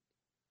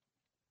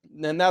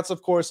 And that's,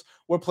 of course,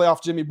 where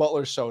playoff Jimmy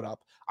Butler showed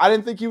up. I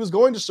didn't think he was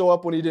going to show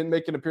up when he didn't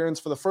make an appearance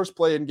for the first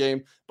play-in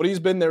game, but he's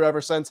been there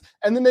ever since,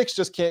 and the Knicks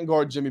just can't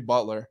guard Jimmy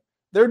Butler.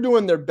 They're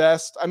doing their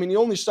best. I mean, he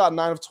only shot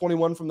 9 of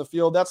 21 from the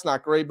field. That's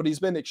not great, but he's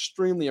been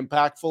extremely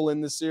impactful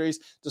in this series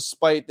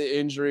despite the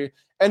injury.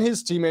 And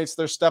his teammates,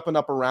 they're stepping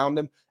up around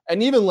him.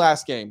 And even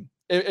last game,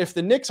 if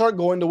the Knicks aren't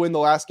going to win the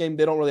last game,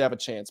 they don't really have a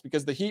chance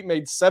because the Heat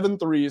made 7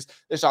 threes.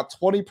 They shot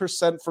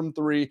 20% from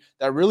 3.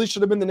 That really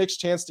should have been the Knicks'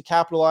 chance to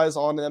capitalize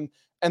on them,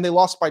 and they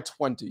lost by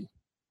 20.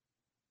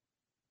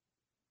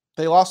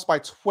 They lost by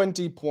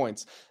 20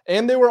 points,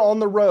 and they were on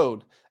the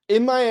road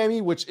in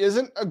Miami, which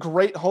isn't a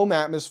great home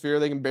atmosphere.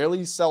 They can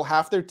barely sell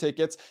half their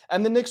tickets,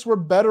 and the Knicks were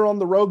better on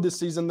the road this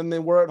season than they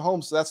were at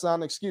home, so that's not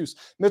an excuse.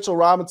 Mitchell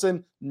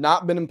Robinson,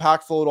 not been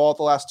impactful at all at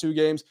the last 2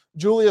 games.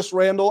 Julius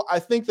Randle, I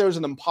think there's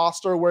an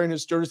imposter wearing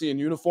his jersey and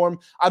uniform.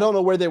 I don't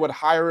know where they would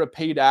hire a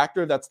paid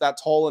actor that's that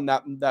tall and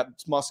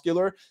that's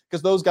muscular,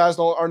 because those guys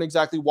aren't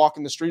exactly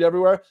walking the street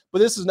everywhere. But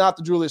this is not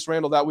the Julius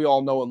Randle that we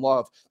all know and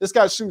love. This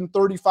guy's shooting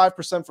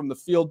 35% from the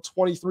field,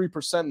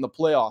 23% in the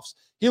playoffs.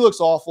 He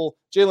looks awful.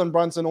 Jalen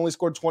Brunson only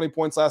scored 20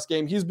 points last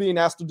game. He's being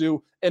asked to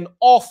do an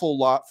awful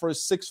lot for a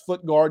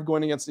 6-foot guard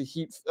going against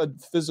a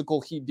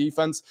physical Heat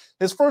defense.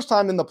 His first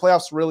time in the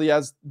playoffs really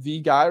as the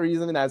guy or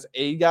even as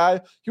a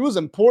guy. He was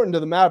important to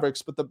the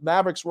Mavericks, but the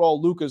Mavericks were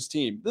all Luka's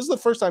team. This is the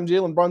first time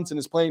Jalen Brunson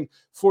is playing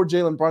for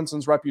Jalen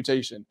Brunson's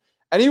reputation.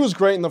 And he was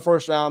great in the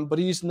first round, but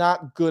he's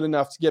not good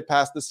enough to get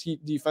past this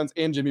Heat defense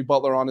and Jimmy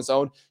Butler on his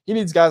own. He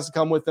needs guys to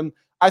come with him.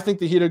 I think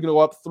the Heat are going to go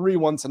up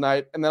 3-1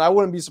 tonight, and then I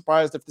wouldn't be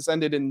surprised if this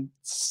ended in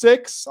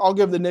 6. I'll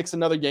give the Knicks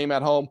another game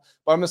at home,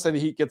 but I'm going to say the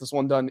Heat get this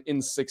one done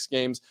in 6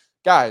 games.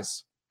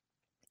 Guys,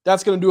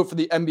 that's going to do it for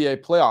the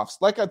NBA playoffs.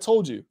 Like I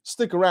told you,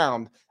 stick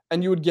around,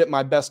 and you would get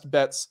my best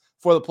bets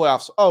for the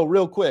playoffs. Oh,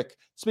 real quick,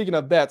 speaking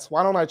of bets,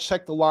 why don't I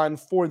check the line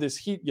for this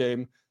Heat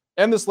game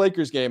and this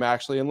Lakers game,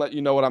 actually, and let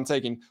you know what I'm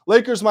taking.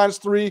 Lakers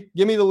 -3.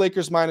 Give me the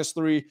Lakers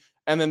 -3,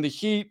 and then the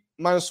Heat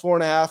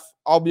 -4.5.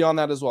 I'll be on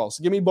that as well.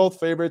 So give me both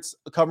favorites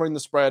covering the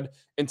spread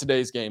in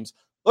today's games.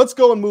 Let's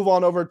go and move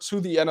on over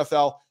to the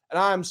NFL. And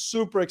I'm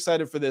super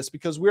excited for this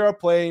because we are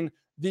playing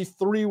the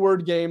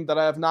 3-word game that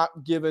I have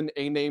not given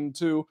a name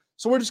to.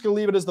 So we're just going to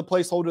leave it as the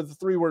placeholder, the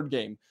 3-word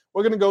game.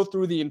 We're going to go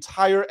through the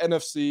entire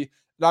NFC,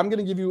 and I'm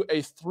going to give you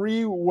a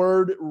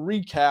 3-word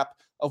recap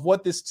of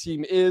what this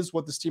team is,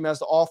 what this team has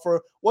to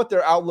offer, what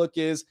their outlook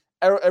is,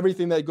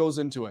 everything that goes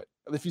into it.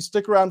 If you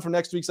stick around for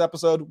next week's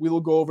episode, we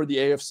will go over the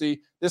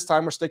AFC. This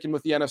time we're sticking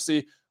with the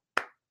NFC.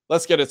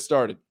 Let's get it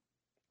started.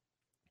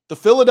 The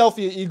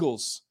Philadelphia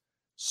Eagles,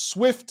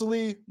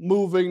 swiftly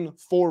moving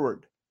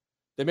forward.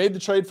 They made the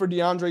trade for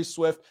DeAndre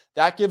Swift.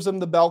 That gives them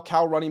the bell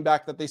cow running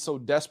back that they so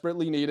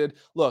desperately needed.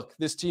 Look,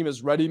 this team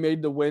is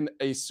ready-made to win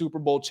a Super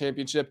Bowl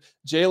championship.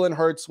 Jalen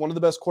Hurts, one of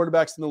the best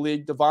quarterbacks in the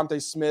league.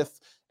 Devontae Smith,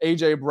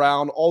 A.J.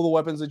 Brown, all the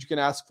weapons that you can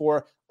ask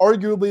for.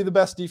 Arguably the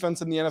best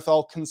defense in the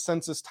NFL,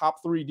 consensus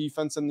top 3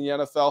 defense in the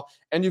NFL.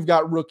 And you've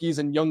got rookies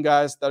and young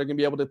guys that are going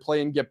to be able to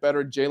play and get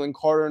better. Jalen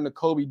Carter,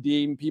 Nakobe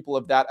Dean, people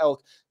of that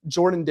ilk.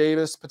 Jordan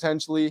Davis,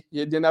 potentially. He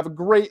didn't have a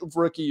great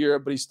rookie year,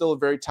 but he's still a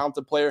very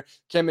talented player.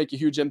 Can make a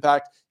huge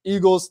impact.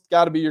 Eagles,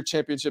 got to be your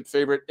championship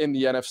favorite in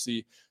the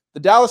NFC. The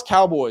Dallas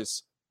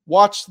Cowboys,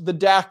 watch the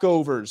Dak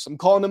overs. I'm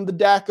calling them the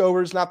Dak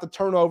overs, not the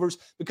turnovers,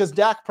 because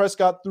Dak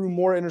Prescott threw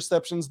more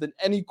interceptions than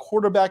any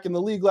quarterback in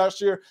the league last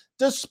year,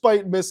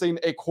 despite missing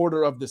a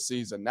quarter of the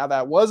season. Now,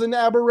 that was an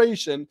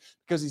aberration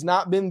because he's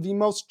not been the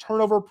most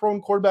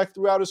turnover-prone quarterback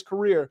throughout his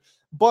career.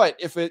 But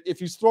if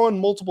he's throwing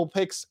multiple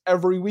picks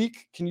every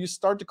week, can you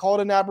start to call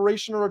it an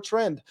aberration or a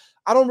trend?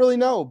 I don't really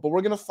know, but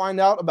we're going to find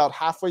out about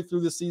halfway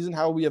through the season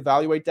how we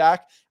evaluate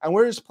Dak and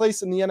where his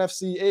place in the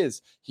NFC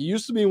is. He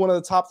used to be one of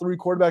the top 3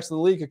 quarterbacks in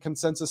the league, a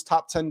consensus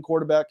top 3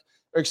 quarterback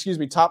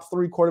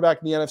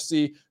in the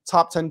NFC,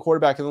 top 10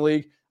 quarterback in the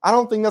league. I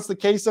don't think that's the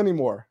case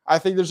anymore. I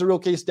think there's a real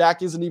case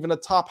Dak isn't even a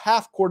top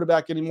half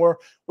quarterback anymore.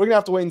 We're going to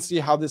have to wait and see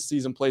how this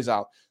season plays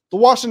out. The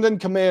Washington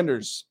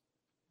Commanders.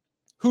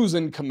 Who's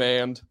in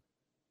command?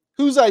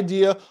 Whose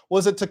idea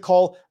was it to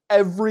call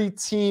every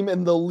team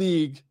in the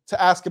league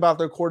to ask about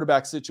their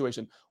quarterback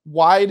situation?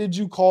 Why did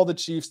you call the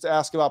Chiefs to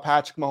ask about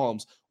Patrick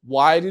Mahomes?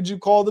 Why did you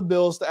call the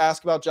Bills to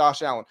ask about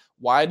Josh Allen?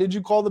 Why did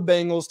you call the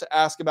Bengals to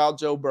ask about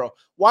Joe Burrow?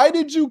 Why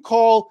did you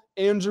call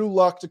Andrew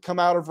Luck to come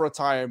out of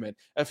retirement?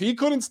 If he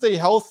couldn't stay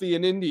healthy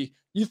in Indy,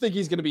 you think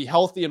he's going to be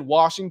healthy in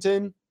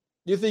Washington?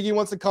 You think he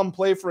wants to come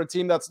play for a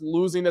team that's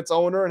losing its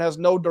owner and has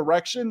no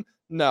direction?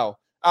 No,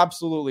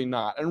 absolutely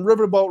not. And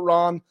Riverboat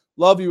Ron,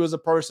 love you as a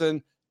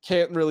person,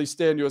 can't really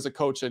stand you as a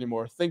coach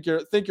anymore. Think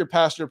you're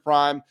past your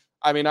prime.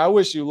 I mean, I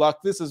wish you luck.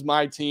 This is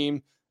my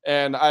team,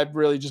 and I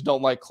really just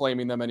don't like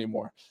claiming them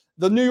anymore.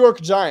 The New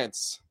York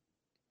Giants.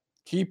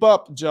 Keep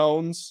up,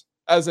 Jones.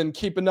 As in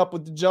keeping up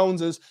with the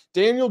Joneses.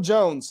 Daniel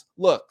Jones,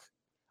 look,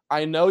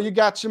 I know you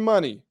got your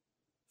money.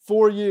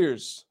 4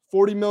 years,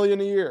 $40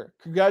 million a year.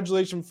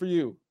 Congratulations for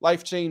you.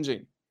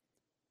 Life-changing.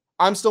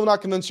 I'm still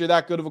not convinced you're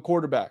that good of a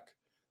quarterback.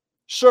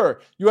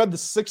 Sure, you had the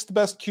 6th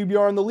best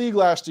QBR in the league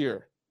last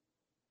year,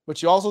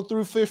 but you also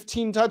threw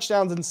 15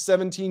 touchdowns in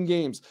 17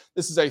 games.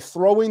 This is a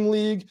throwing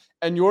league,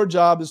 and your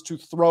job is to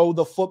throw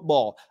the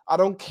football. I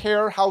don't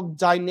care how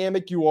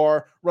dynamic you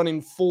are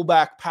running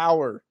fullback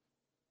power.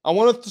 I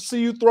want to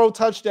see you throw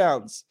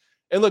touchdowns.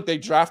 And look, they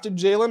drafted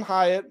Jalen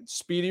Hyatt,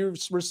 speedy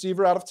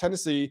receiver out of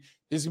Tennessee.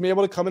 He's going to be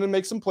able to come in and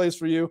make some plays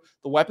for you.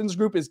 The weapons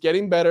group is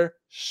getting better.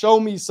 Show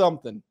me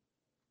something.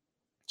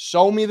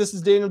 Show me this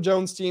is Daniel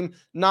Jones' team,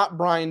 not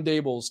Brian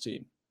Daboll's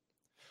team.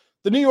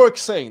 The New York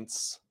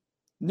Saints.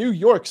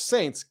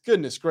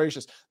 Goodness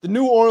gracious. The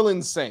New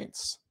Orleans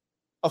Saints.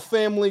 A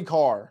family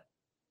car.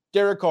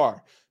 Derek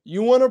Carr.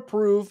 You want to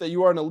prove that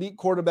you are an elite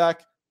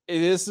quarterback?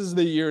 This is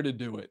the year to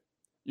do it.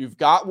 You've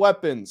got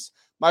weapons.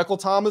 Michael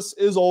Thomas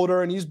is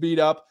older and he's beat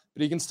up,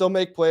 but he can still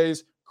make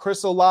plays.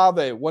 Chris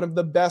Olave, one of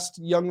the best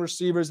young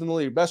receivers in the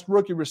league, best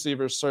rookie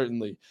receivers,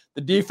 certainly.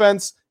 The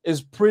defense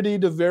is pretty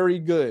to very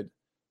good.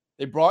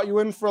 They brought you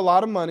in for a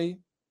lot of money.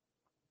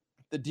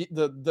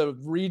 The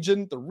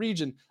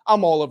region,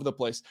 I'm all over the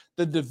place.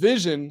 The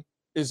division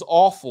is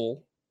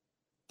awful.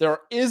 There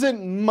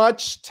isn't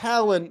much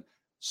talent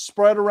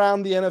spread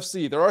around the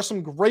NFC. There are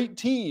some great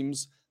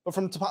teams, but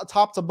from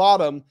top to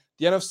bottom,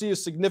 the NFC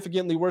is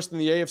significantly worse than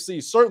the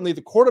AFC. Certainly,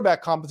 the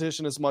quarterback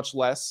competition is much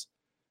less.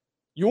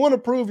 You want to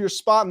prove your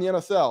spot in the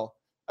NFL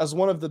as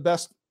one of the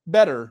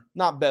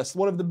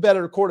one of the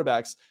better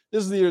quarterbacks.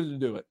 This is the year to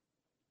do it.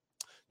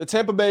 The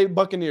Tampa Bay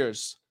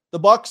Buccaneers. The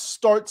Bucs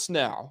starts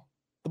now.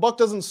 The Buck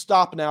doesn't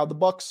stop now. The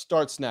Bucs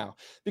starts now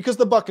because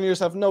the Buccaneers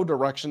have no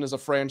direction as a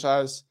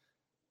franchise.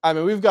 I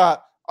mean, we've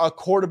got a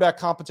quarterback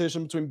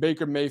competition between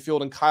Baker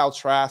Mayfield and Kyle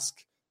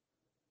Trask.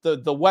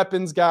 The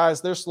weapons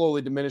guys, they're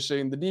slowly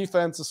diminishing. The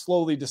defense is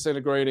slowly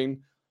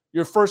disintegrating.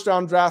 Your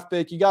first-round draft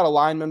pick, you got a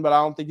lineman, but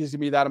I don't think he's going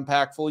to be that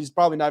impactful. He's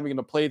probably not even going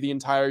to play the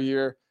entire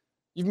year.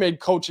 You've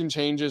made coaching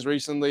changes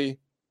recently.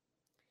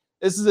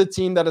 This is a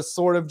team that is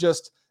sort of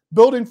just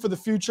building for the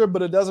future,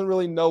 but it doesn't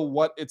really know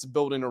what it's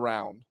building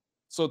around.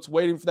 So it's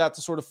waiting for that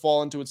to sort of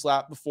fall into its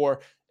lap before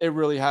it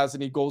really has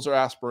any goals or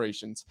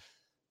aspirations.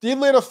 The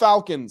Atlanta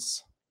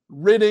Falcons,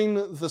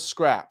 ridding the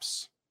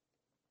scraps.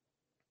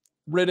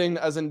 Ridding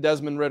as in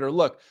Desmond Ridder.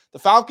 Look, the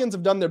Falcons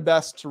have done their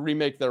best to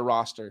remake their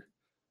roster.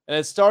 And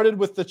it started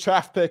with the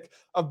draft pick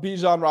of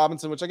Bijan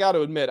Robinson, which I got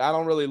to admit, I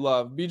don't really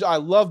love. I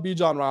love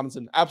Bijan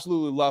Robinson.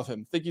 Absolutely love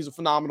him. Think he's a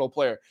phenomenal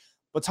player.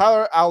 But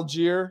Tyler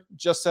Algier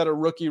just set a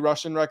rookie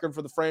rushing record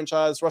for the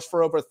franchise, rushed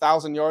for over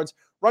 1,000 yards.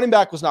 Running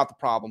back was not the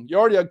problem. You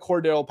already had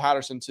Cordell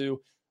Patterson too.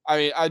 I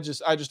mean, I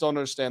just don't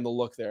understand the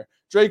look there.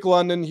 Drake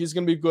London, he's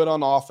going to be good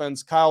on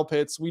offense. Kyle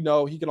Pitts, we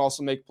know he can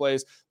also make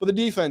plays. But the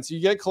defense, you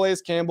get Calais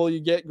Campbell, you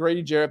get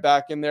Grady Jarrett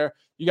back in there.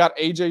 You got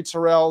A.J.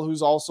 Terrell,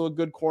 who's also a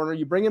good corner.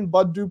 You bring in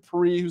Bud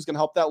Dupree, who's going to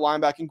help that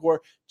linebacking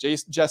core.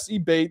 Jesse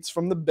Bates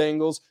from the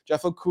Bengals.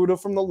 Jeff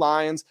Okudah from the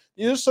Lions.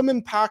 These are some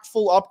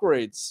impactful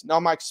upgrades. Now,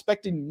 am I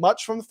expecting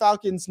much from the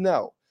Falcons?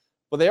 No.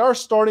 But they are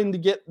starting to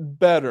get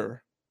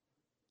better.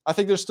 I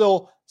think there's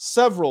still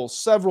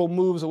several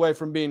moves away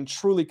from being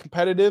truly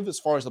competitive as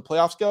far as the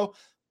playoffs go,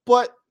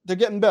 but they're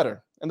getting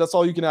better, and that's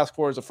all you can ask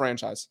for as a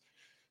franchise.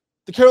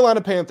 The Carolina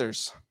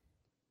Panthers,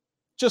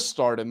 just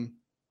start him.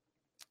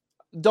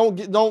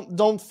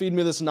 Don't feed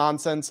me this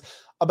nonsense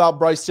about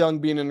Bryce Young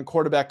being in a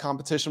quarterback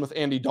competition with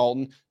Andy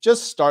Dalton.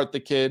 Just start the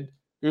kid.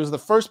 He was the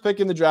first pick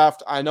in the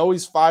draft. I know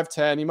he's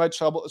 5'10". He might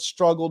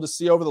struggle to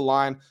see over the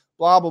line,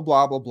 blah, blah,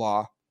 blah, blah,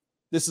 blah.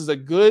 This is a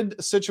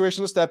good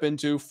situation to step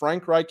into.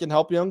 Frank Reich can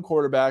help young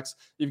quarterbacks.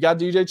 You've got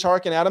DJ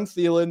Chark and Adam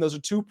Thielen. Those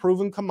are two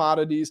proven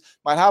commodities.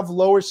 Might have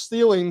lower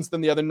ceilings than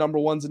the other number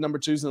ones and number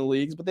twos in the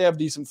leagues, but they have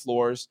decent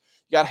floors.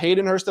 You got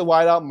Hayden Hurst at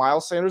wideout,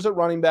 Miles Sanders at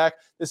running back.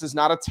 This is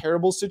not a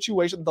terrible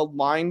situation. The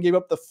line gave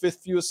up the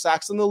 5th fewest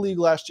sacks in the league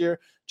last year.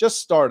 Just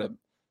start him.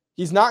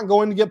 He's not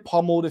going to get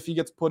pummeled if he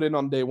gets put in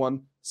on day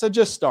one, so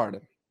just start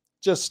him.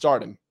 Just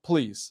start him,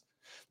 please.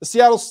 The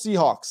Seattle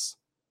Seahawks,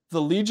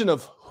 the Legion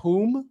of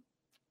whom?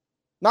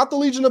 Not the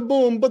Legion of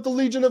Boom, but the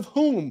Legion of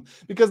whom?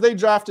 Because they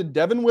drafted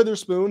Devin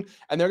Witherspoon,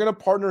 and they're going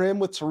to partner him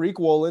with Tariq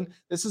Woolen.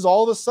 This is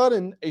all of a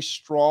sudden a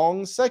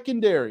strong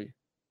secondary.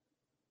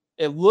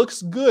 It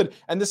looks good,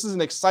 and this is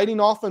an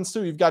exciting offense,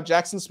 too. You've got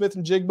Jackson Smith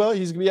and Jigba.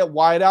 He's going to be at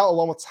wideout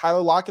along with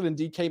Tyler Lockett and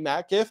DK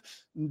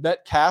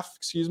Metcalf.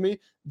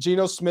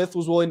 Geno Smith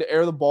was willing to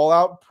air the ball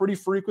out pretty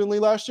frequently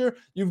last year.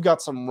 You've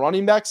got some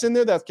running backs in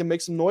there that can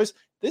make some noise.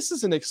 This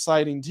is an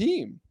exciting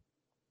team.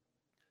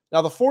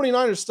 Now, the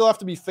 49ers still have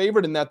to be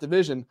favored in that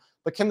division,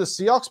 but can the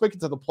Seahawks make it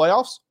to the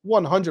playoffs?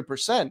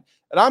 100%. And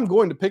I'm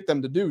going to pick them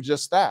to do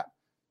just that.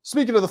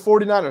 Speaking of the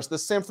 49ers, the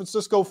San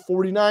Francisco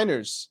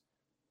 49ers,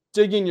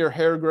 digging your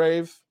hair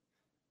grave.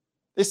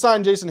 They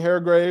signed Jason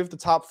Hargrave, the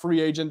top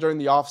free agent during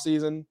the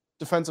offseason,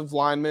 defensive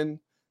lineman,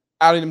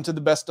 adding him to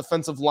the best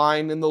defensive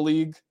line in the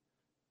league.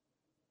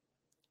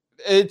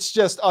 It's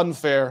just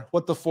unfair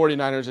what the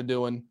 49ers are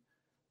doing.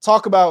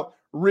 Talk about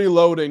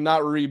reloading,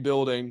 not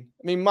rebuilding.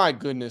 I mean, my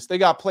goodness, they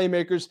got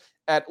playmakers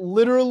at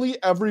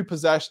literally every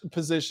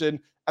position,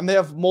 and they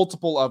have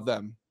multiple of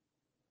them.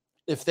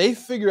 If they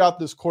figure out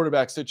this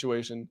quarterback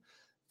situation,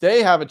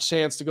 they have a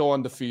chance to go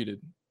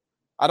undefeated.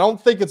 I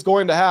don't think it's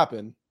going to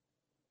happen.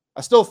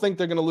 I still think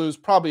they're going to lose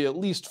probably at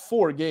least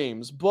 4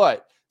 games,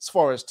 but as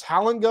far as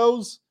talent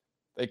goes,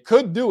 they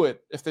could do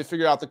it if they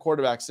figure out the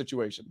quarterback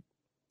situation.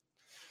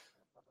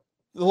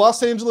 The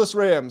Los Angeles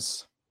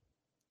Rams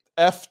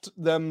effed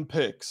them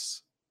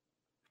picks.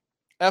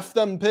 F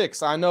them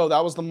picks. I know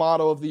that was the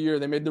motto of the year.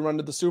 They made the run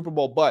to the Super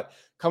Bowl, but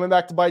coming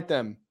back to bite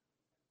them.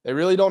 They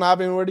really don't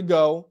have anywhere to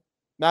go.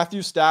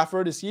 Matthew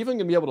Stafford, is he even going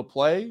to be able to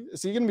play?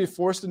 Is he going to be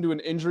forced into an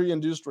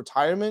injury-induced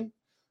retirement?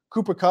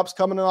 Cooper Kupp's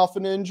coming off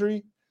an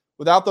injury.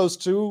 Without those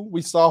two,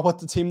 we saw what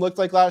the team looked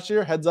like last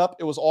year. Heads up,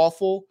 it was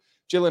awful.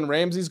 Jalen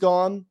Ramsey's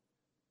gone.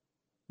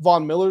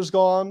 Von Miller's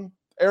gone.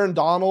 Aaron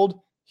Donald,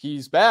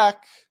 he's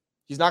back.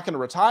 He's not going to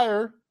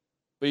retire,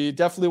 but he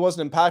definitely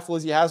wasn't impactful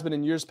as he has been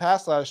in years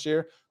past last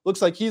year.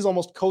 Looks like he's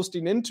almost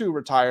coasting into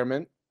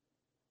retirement.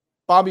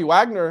 Bobby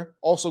Wagner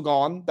also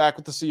gone, back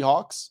with the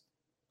Seahawks.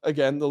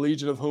 Again, the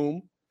Legion of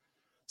whom.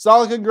 It's not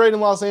looking great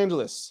in Los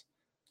Angeles.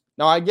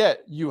 Now, I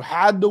get you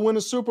had to win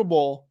a Super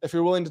Bowl if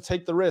you're willing to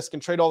take the risk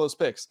and trade all those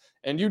picks.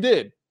 And you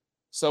did.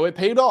 So it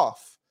paid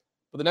off.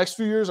 But the next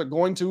few years are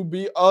going to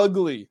be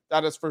ugly.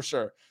 That is for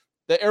sure.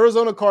 The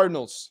Arizona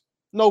Cardinals,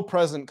 no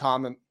present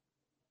comment.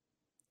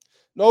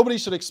 Nobody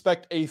should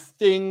expect a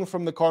thing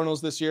from the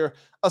Cardinals this year,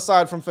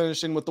 aside from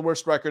finishing with the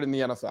worst record in the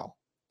NFL.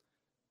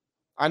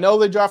 I know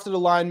they drafted a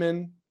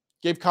lineman,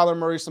 gave Kyler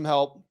Murray some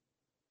help.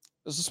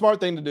 It's a smart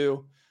thing to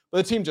do, but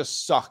the team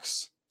just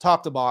sucks,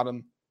 top to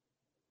bottom.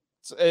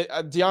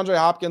 DeAndre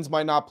Hopkins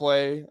might not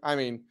play. I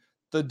mean,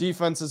 the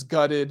defense is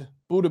gutted.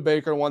 Buda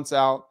Baker wants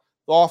out.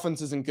 The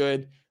offense isn't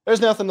good.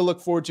 There's nothing to look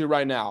forward to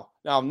right now.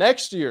 Now,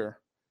 next year,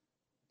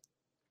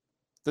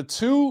 the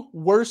 2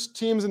 worst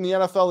teams in the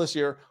NFL this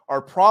year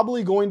are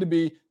probably going to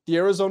be the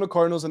Arizona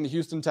Cardinals and the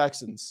Houston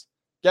Texans.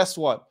 Guess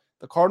what?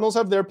 The Cardinals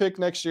have their pick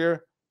next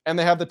year, and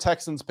they have the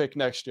Texans pick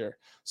next year.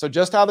 So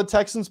just how the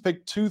Texans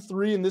picked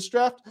 2-3 in this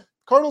draft,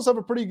 Cardinals have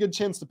a pretty good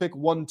chance to pick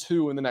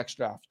 1-2 in the next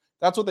draft.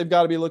 That's what they've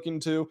got to be looking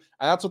to,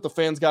 and that's what the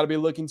fans got to be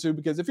looking to,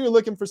 because if you're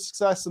looking for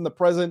success in the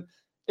present,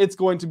 it's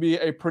going to be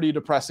a pretty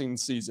depressing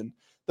season.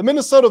 The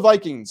Minnesota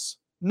Vikings,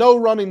 no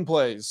running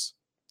plays.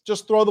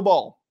 Just throw the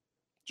ball.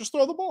 Just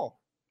throw the ball.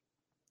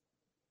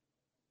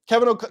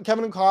 Kevin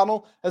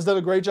O'Connell has done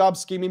a great job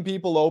scheming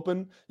people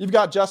open. You've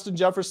got Justin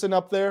Jefferson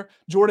up there.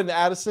 Jordan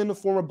Addison, a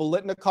former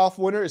Biletnikoff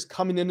winner, is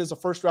coming in as a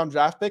first-round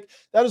draft pick.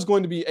 That is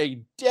going to be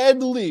a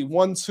deadly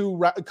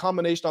 1-2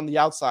 combination on the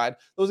outside.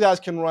 Those guys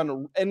can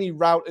run any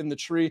route in the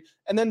tree.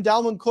 And then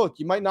Dalvin Cook,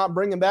 you might not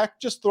bring him back.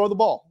 Just throw the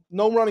ball.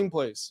 No running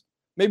plays.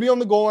 Maybe on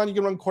the goal line, you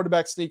can run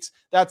quarterback sneaks.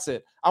 That's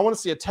it. I want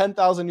to see a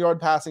 10,000-yard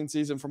passing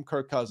season from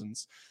Kirk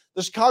Cousins.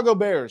 The Chicago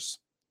Bears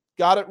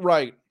got it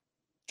right.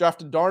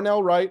 Drafted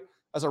Darnell Wright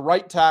as a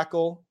right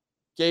tackle,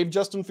 gave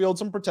Justin Fields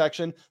some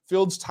protection.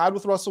 Fields tied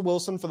with Russell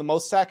Wilson for the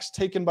most sacks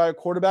taken by a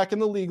quarterback in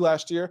the league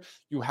last year.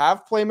 You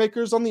have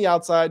playmakers on the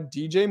outside,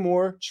 DJ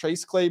Moore,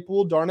 Chase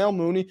Claypool, Darnell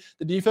Mooney.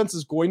 The defense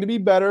is going to be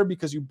better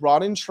because you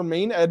brought in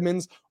Tremaine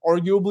Edmonds,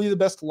 arguably the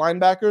best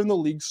linebacker in the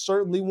league,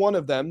 certainly one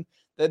of them.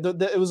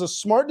 It was a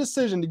smart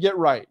decision to get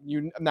right.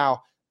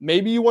 Now,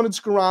 maybe you wanted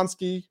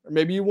Skoronski, or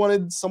maybe you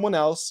wanted someone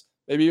else.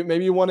 Maybe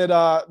you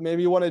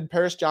wanted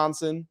Paris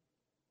Johnson.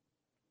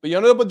 But you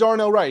ended up with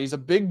Darnell Wright. He's a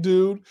big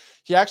dude.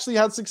 He actually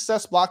had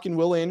success blocking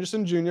Will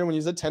Anderson Jr. when he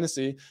was at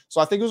Tennessee. So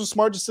I think it was a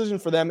smart decision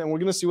for them, and we're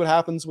going to see what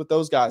happens with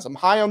those guys. I'm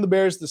high on the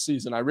Bears this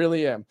season. I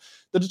really am.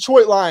 The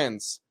Detroit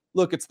Lions.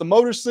 Look, it's the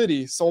Motor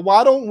City, so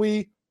why don't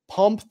we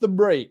pump the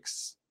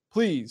brakes?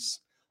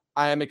 Please.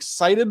 I am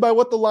excited by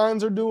what the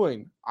Lions are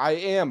doing. I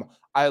am.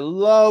 I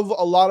love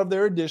a lot of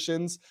their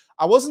additions.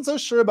 I wasn't so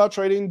sure about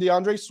trading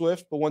DeAndre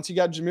Swift, but once you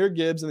got Jahmyr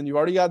Gibbs, and then you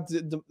already got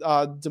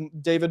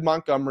David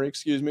Montgomery,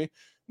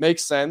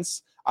 makes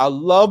sense. I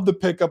love the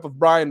pickup of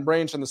Brian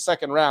Branch in the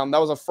second round. That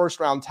was a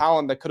first-round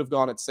talent that could have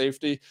gone at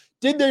safety.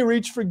 Did they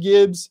reach for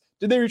Gibbs?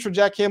 Did they reach for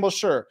Jack Campbell?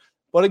 Sure.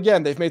 But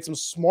again, they've made some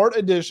smart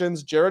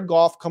additions. Jared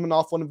Goff coming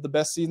off one of the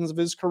best seasons of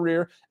his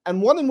career,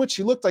 and one in which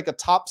he looked like a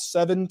top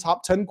 7,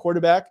 top 10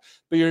 quarterback.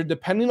 But you're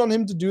depending on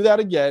him to do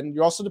that again.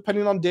 You're also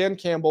depending on Dan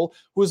Campbell,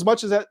 who as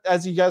much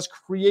as he has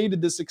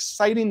created this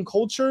exciting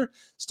culture,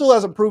 still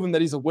hasn't proven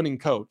that he's a winning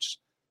coach.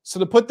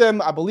 So to put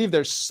them, I believe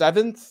they're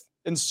 7th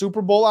in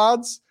Super Bowl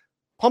odds,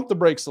 pump the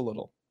brakes a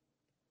little.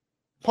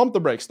 Pump the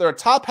brakes. They're a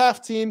top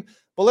half team,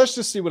 but let's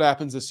just see what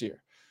happens this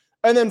year.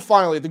 And then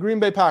finally, the Green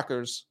Bay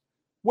Packers.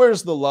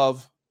 Where's the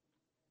love?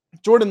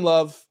 Jordan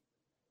Love.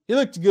 He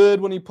looked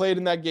good when he played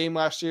in that game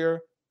last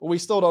year, but we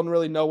still don't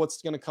really know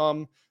what's going to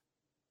come.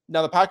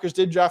 Now, the Packers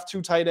did draft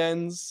 2 tight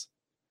ends.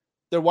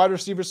 Their wide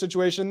receiver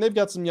situation, they've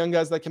got some young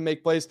guys that can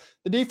make plays.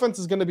 The defense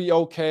is going to be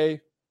okay,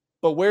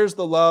 but where's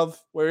the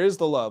love? Where is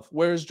the love?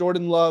 Where's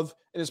Jordan Love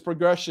in his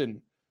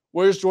progression?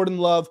 Where's Jordan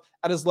Love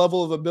at his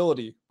level of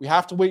ability? We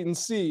have to wait and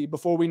see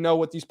before we know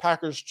what these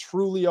Packers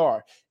truly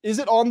are. Is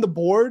it on the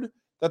board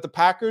that the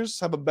Packers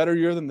have a better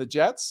year than the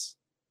Jets?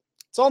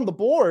 It's on the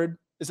board.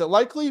 Is it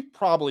likely?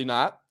 Probably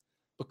not.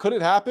 But could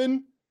it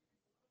happen?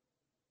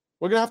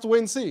 We're going to have to wait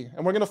and see,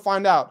 and we're going to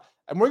find out.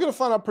 And we're going to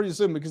find out pretty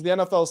soon because the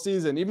NFL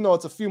season, even though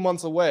it's a few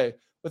months away,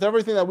 with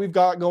everything that we've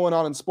got going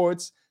on in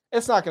sports,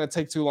 it's not going to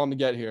take too long to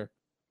get here.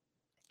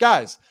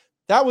 Guys,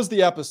 that was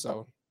the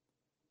episode.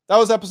 That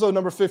was episode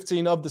number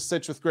 15 of The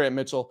Sitch with Grant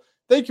Mitchell.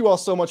 Thank you all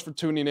so much for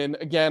tuning in.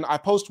 Again, I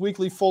post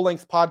weekly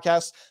full-length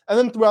podcasts, and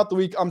then throughout the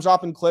week, I'm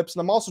dropping clips, and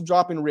I'm also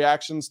dropping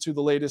reactions to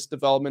the latest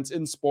developments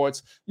in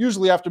sports,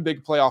 usually after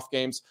big playoff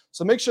games.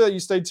 So make sure that you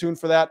stay tuned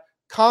for that.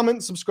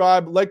 Comment,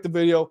 subscribe, like the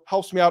video.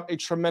 Helps me out a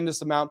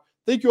tremendous amount.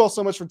 Thank you all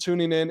so much for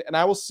tuning in, and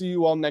I will see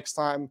you all next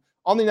time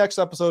on the next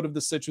episode of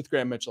The Sitch with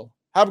Grant Mitchell.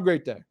 Have a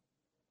great day.